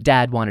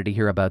 Dad wanted to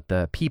hear about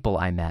the people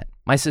I met.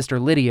 My sister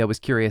Lydia was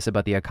curious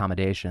about the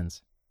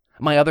accommodations.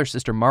 My other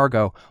sister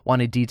Margot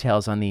wanted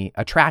details on the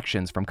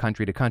attractions from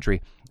country to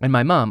country. And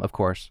my mum, of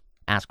course,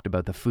 asked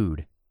about the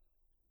food.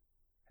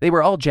 They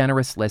were all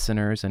generous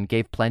listeners and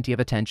gave plenty of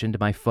attention to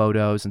my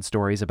photos and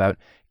stories about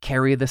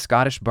Carrie the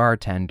Scottish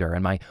bartender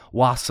and my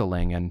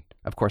wassailing and,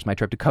 of course, my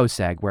trip to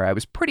Koseg, where I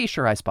was pretty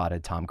sure I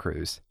spotted Tom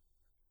Cruise.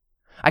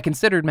 I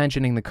considered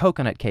mentioning the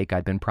coconut cake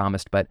I'd been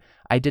promised, but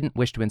I didn't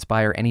wish to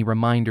inspire any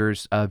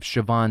reminders of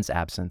Siobhan's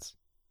absence.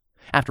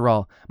 After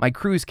all, my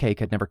cruise cake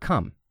had never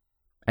come,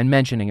 and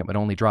mentioning it would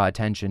only draw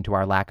attention to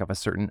our lack of a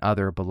certain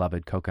other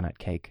beloved coconut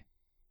cake.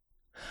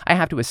 I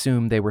have to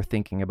assume they were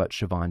thinking about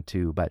Siobhan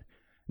too, but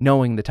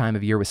knowing the time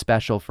of year was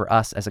special for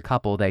us as a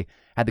couple, they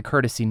had the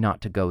courtesy not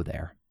to go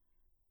there.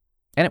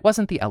 And it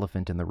wasn't the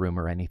elephant in the room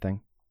or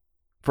anything.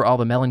 For all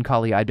the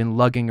melancholy I'd been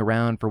lugging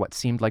around for what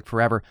seemed like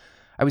forever,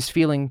 I was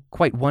feeling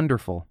quite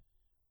wonderful.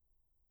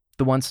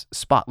 The once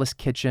spotless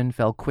kitchen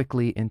fell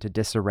quickly into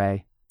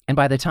disarray, and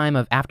by the time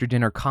of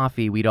after-dinner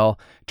coffee, we'd all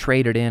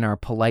traded in our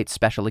polite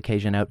special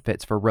occasion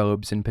outfits for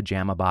robes and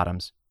pajama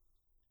bottoms.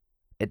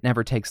 it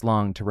never takes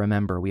long to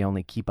remember we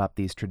only keep up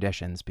these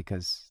traditions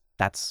because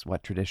that's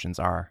what traditions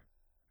are.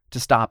 To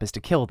stop is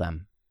to kill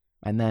them.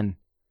 And then,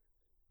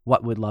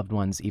 what would loved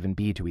ones even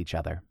be to each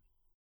other?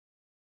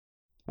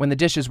 When the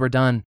dishes were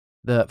done,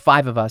 the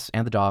 5 of us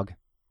and the dog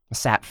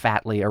sat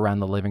fatly around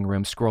the living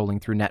room,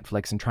 scrolling through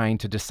Netflix and trying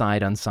to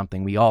decide on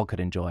something we all could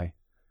enjoy.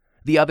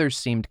 The others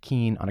seemed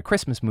keen on a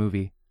Christmas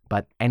movie,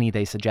 but any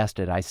they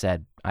suggested, I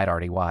said I'd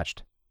already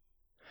watched.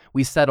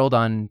 We settled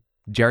on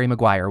Jerry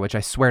Maguire, which I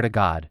swear to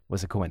God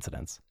was a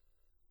coincidence.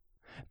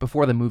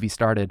 Before the movie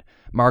started,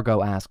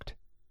 Margot asked,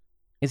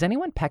 "Is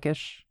anyone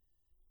peckish?"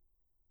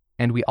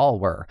 And we all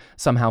were,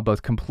 somehow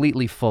both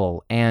completely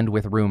full and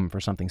with room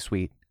for something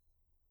sweet.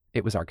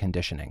 It was our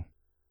conditioning.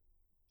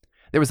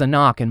 There was a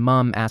knock and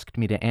Mom asked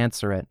me to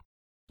answer it.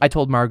 I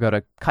told Margot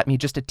to cut me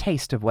just a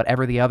taste of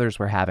whatever the others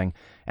were having,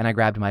 and I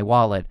grabbed my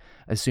wallet,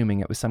 assuming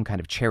it was some kind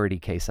of charity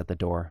case at the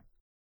door.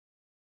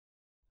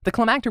 The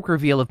climactic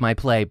reveal of my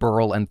play,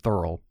 Burl and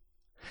Thurl,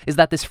 is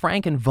that this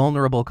frank and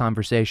vulnerable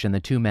conversation the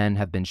two men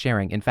have been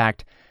sharing, in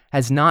fact,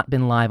 has not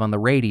been live on the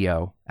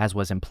radio, as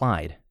was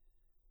implied.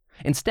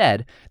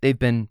 Instead, they've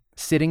been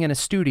sitting in a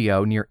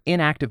studio near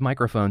inactive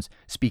microphones,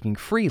 speaking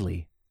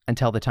freely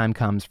until the time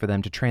comes for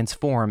them to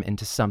transform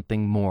into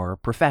something more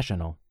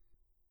professional.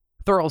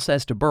 Thurl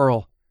says to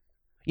Burl,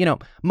 "You know,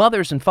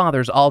 mothers and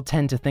fathers all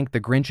tend to think the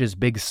Grinch's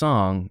big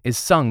song is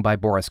sung by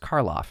Boris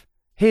Karloff.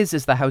 His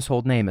is the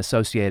household name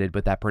associated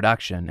with that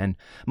production, and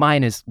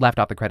mine is left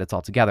off the credits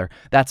altogether.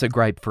 That's a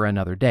gripe for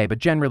another day, but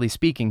generally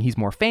speaking, he's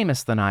more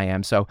famous than I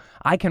am, so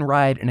I can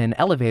ride in an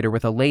elevator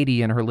with a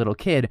lady and her little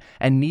kid,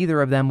 and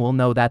neither of them will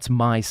know that's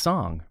my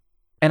song.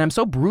 And I'm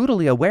so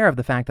brutally aware of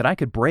the fact that I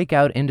could break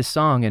out into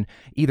song and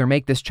either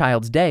make this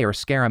child's day or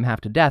scare him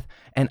half to death,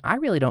 and I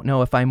really don't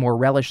know if I more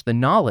relish the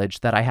knowledge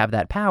that I have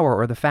that power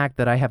or the fact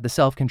that I have the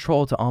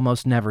self-control to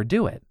almost never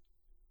do it."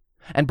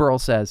 And Burl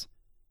says,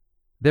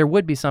 "There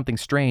would be something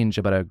strange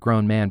about a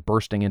grown man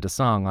bursting into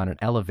song on an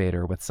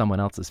elevator with someone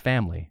else's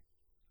family,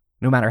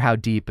 no matter how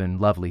deep and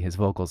lovely his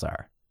vocals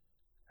are."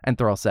 And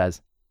Thurl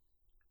says,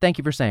 "Thank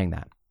you for saying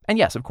that. And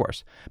yes, of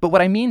course. But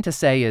what I mean to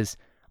say is,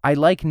 I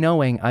like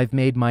knowing I've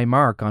made my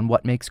mark on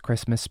what makes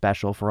Christmas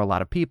special for a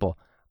lot of people.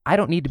 I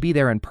don't need to be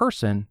there in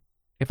person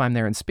if I'm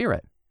there in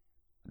spirit.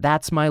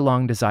 That's my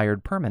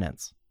long-desired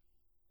permanence."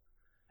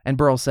 And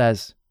Burl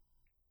says,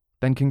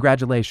 "Then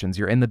congratulations,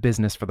 you're in the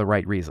business for the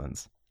right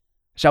reasons.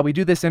 Shall we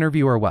do this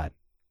interview or what?"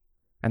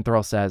 And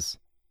Thurl says,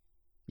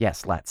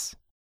 "Yes, let's."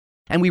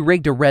 And we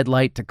rigged a red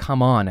light to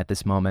come on at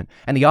this moment,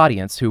 and the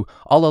audience, who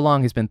all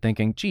along has been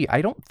thinking, "Gee,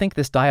 I don't think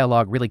this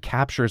dialogue really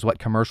captures what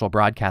commercial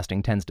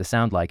broadcasting tends to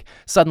sound like,"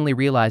 suddenly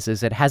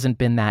realizes it hasn't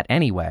been that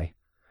anyway.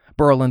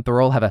 Burl and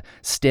Thurl have a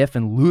stiff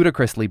and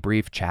ludicrously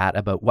brief chat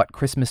about what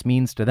Christmas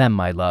means to them,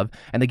 my love,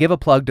 and they give a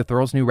plug to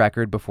Thurl's new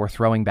record before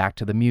throwing back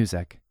to the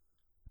music.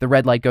 The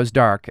red light goes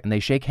dark, and they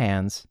shake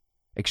hands,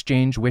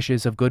 exchange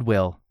wishes of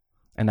goodwill,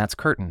 and that's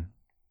curtain.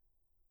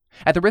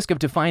 At the risk of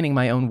defining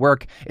my own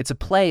work, it's a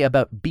play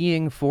about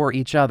being for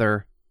each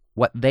other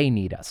what they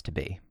need us to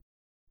be.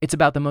 It's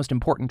about the most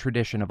important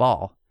tradition of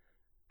all,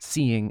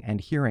 seeing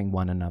and hearing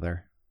one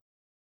another.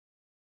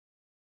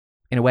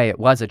 In a way, it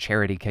was a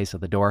charity case at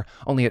the door,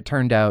 only it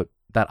turned out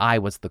that I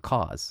was the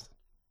cause.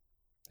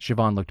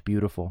 Siobhan looked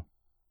beautiful,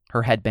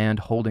 her headband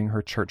holding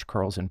her church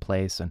curls in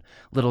place and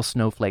little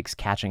snowflakes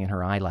catching in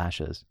her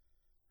eyelashes.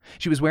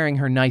 She was wearing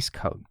her nice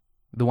coat,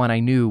 the one I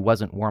knew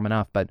wasn't warm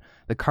enough, but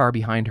the car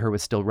behind her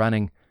was still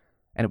running,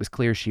 and it was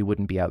clear she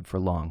wouldn't be out for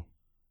long.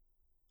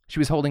 She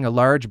was holding a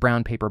large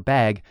brown paper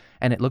bag,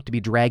 and it looked to be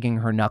dragging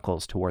her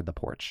knuckles toward the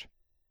porch.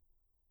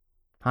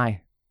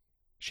 "Hi,"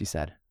 she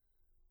said.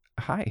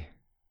 "Hi.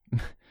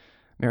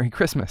 Merry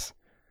Christmas,"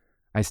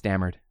 I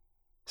stammered,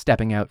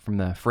 stepping out from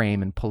the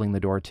frame and pulling the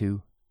door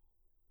to.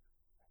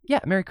 "Yeah,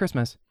 Merry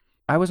Christmas.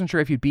 I wasn't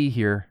sure if you'd be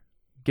here,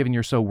 given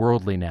you're so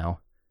worldly now."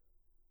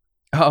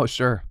 "Oh,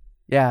 sure.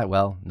 Yeah,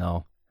 well,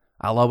 no.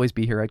 I'll always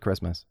be here at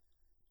Christmas.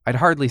 I'd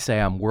hardly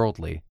say I'm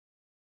worldly."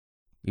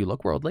 "You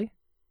look worldly."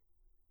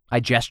 I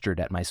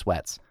gestured at my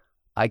sweats.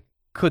 "I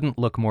couldn't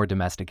look more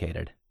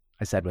domesticated,"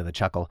 I said with a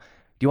chuckle.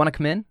 "Do you want to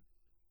come in?"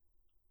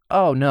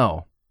 "Oh,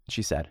 no,"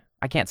 she said.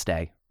 "I can't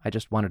stay. I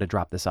just wanted to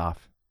drop this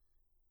off."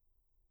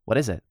 "What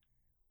is it?"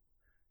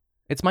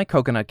 "It's my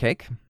coconut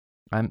cake.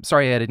 I'm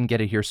sorry I didn't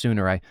get it here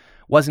sooner. I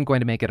wasn't going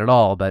to make it at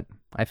all, but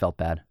I felt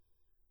bad."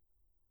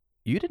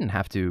 "You didn't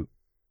have to.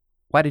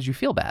 Why did you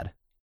feel bad?"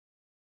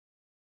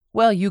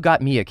 "Well, you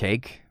got me a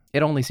cake.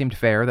 It only seemed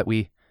fair that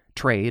we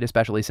trade,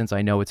 especially since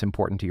I know it's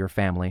important to your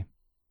family."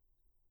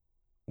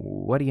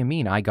 "What do you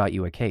mean I got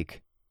you a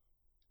cake?"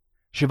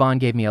 Siobhan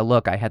gave me a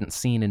look I hadn't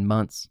seen in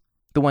months,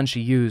 the one she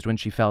used when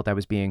she felt I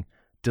was being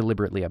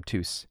deliberately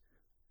obtuse.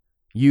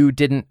 "You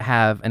didn't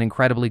have an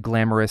incredibly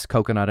glamorous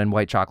coconut and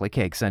white chocolate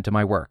cake sent to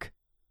my work."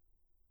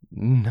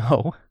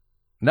 No,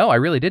 I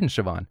really didn't,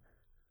 Siobhan."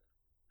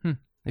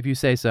 If you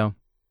say so."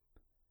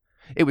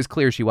 It was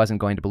clear she wasn't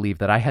going to believe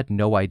that I had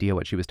no idea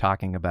what she was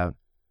talking about.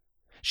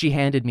 She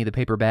handed me the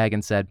paper bag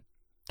and said,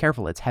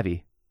 "Careful, it's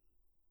heavy."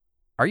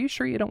 "Are you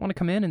sure you don't want to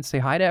come in and say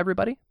hi to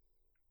everybody?"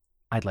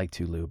 I'd like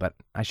to, Lou, but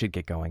I should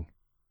get going.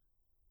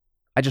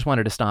 I just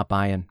wanted to stop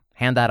by and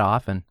hand that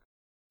off and,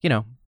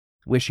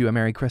 wish you a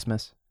Merry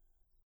Christmas.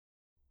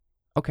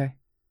 Okay,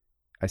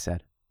 I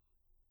said.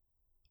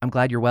 I'm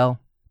glad you're well.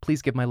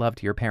 Please give my love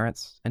to your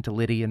parents and to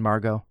Liddy and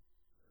Margot.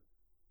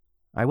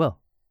 I will.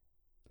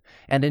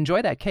 And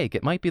enjoy that cake.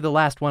 It might be the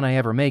last one I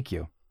ever make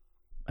you.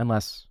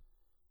 Unless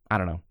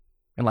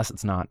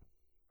it's not.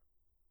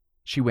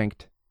 She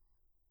winked,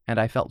 and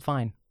I felt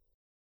fine.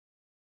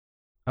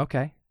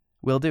 Okay,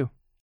 will do.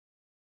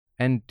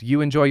 And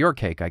you enjoy your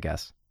cake, I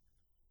guess.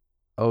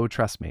 Oh,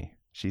 trust me,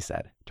 she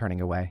said, turning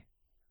away.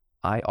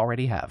 I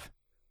already have.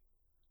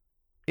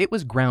 It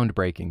was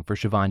groundbreaking for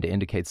Siobhan to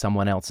indicate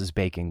someone else's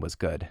baking was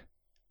good.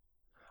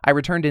 I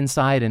returned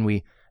inside and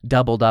we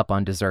doubled up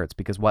on desserts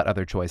because what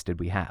other choice did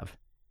we have?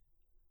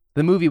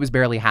 The movie was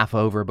barely half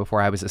over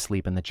before I was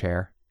asleep in the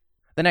chair.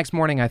 The next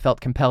morning I felt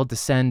compelled to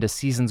send a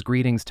season's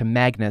greetings to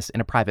Magnus in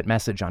a private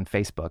message on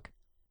Facebook.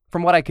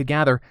 From what I could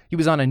gather, he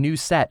was on a new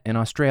set in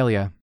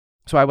Australia,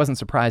 so I wasn't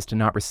surprised to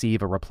not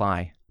receive a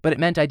reply. But it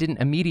meant I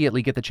didn't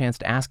immediately get the chance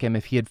to ask him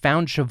if he had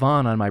found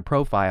Siobhan on my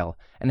profile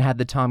and had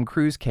the Tom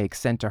Cruise cake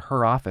sent to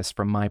her office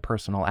from my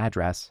personal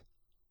address.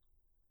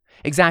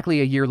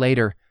 Exactly a year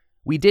later,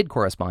 we did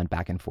correspond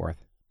back and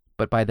forth,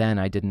 but by then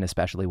I didn't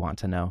especially want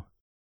to know.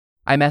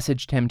 I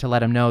messaged him to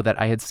let him know that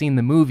I had seen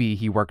the movie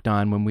he worked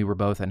on when we were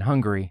both in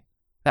Hungary.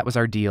 That was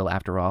our deal,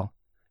 after all,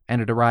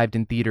 and it arrived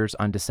in theaters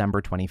on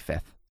December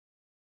 25th.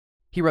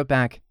 He wrote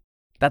back,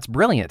 "That's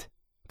brilliant.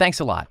 Thanks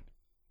a lot.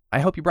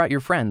 I hope you brought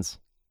your friends."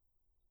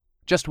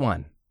 "Just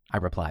one," I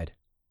replied.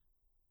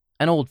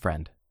 "An old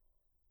friend.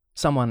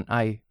 Someone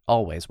I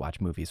always watch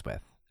movies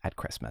with at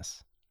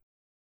Christmas."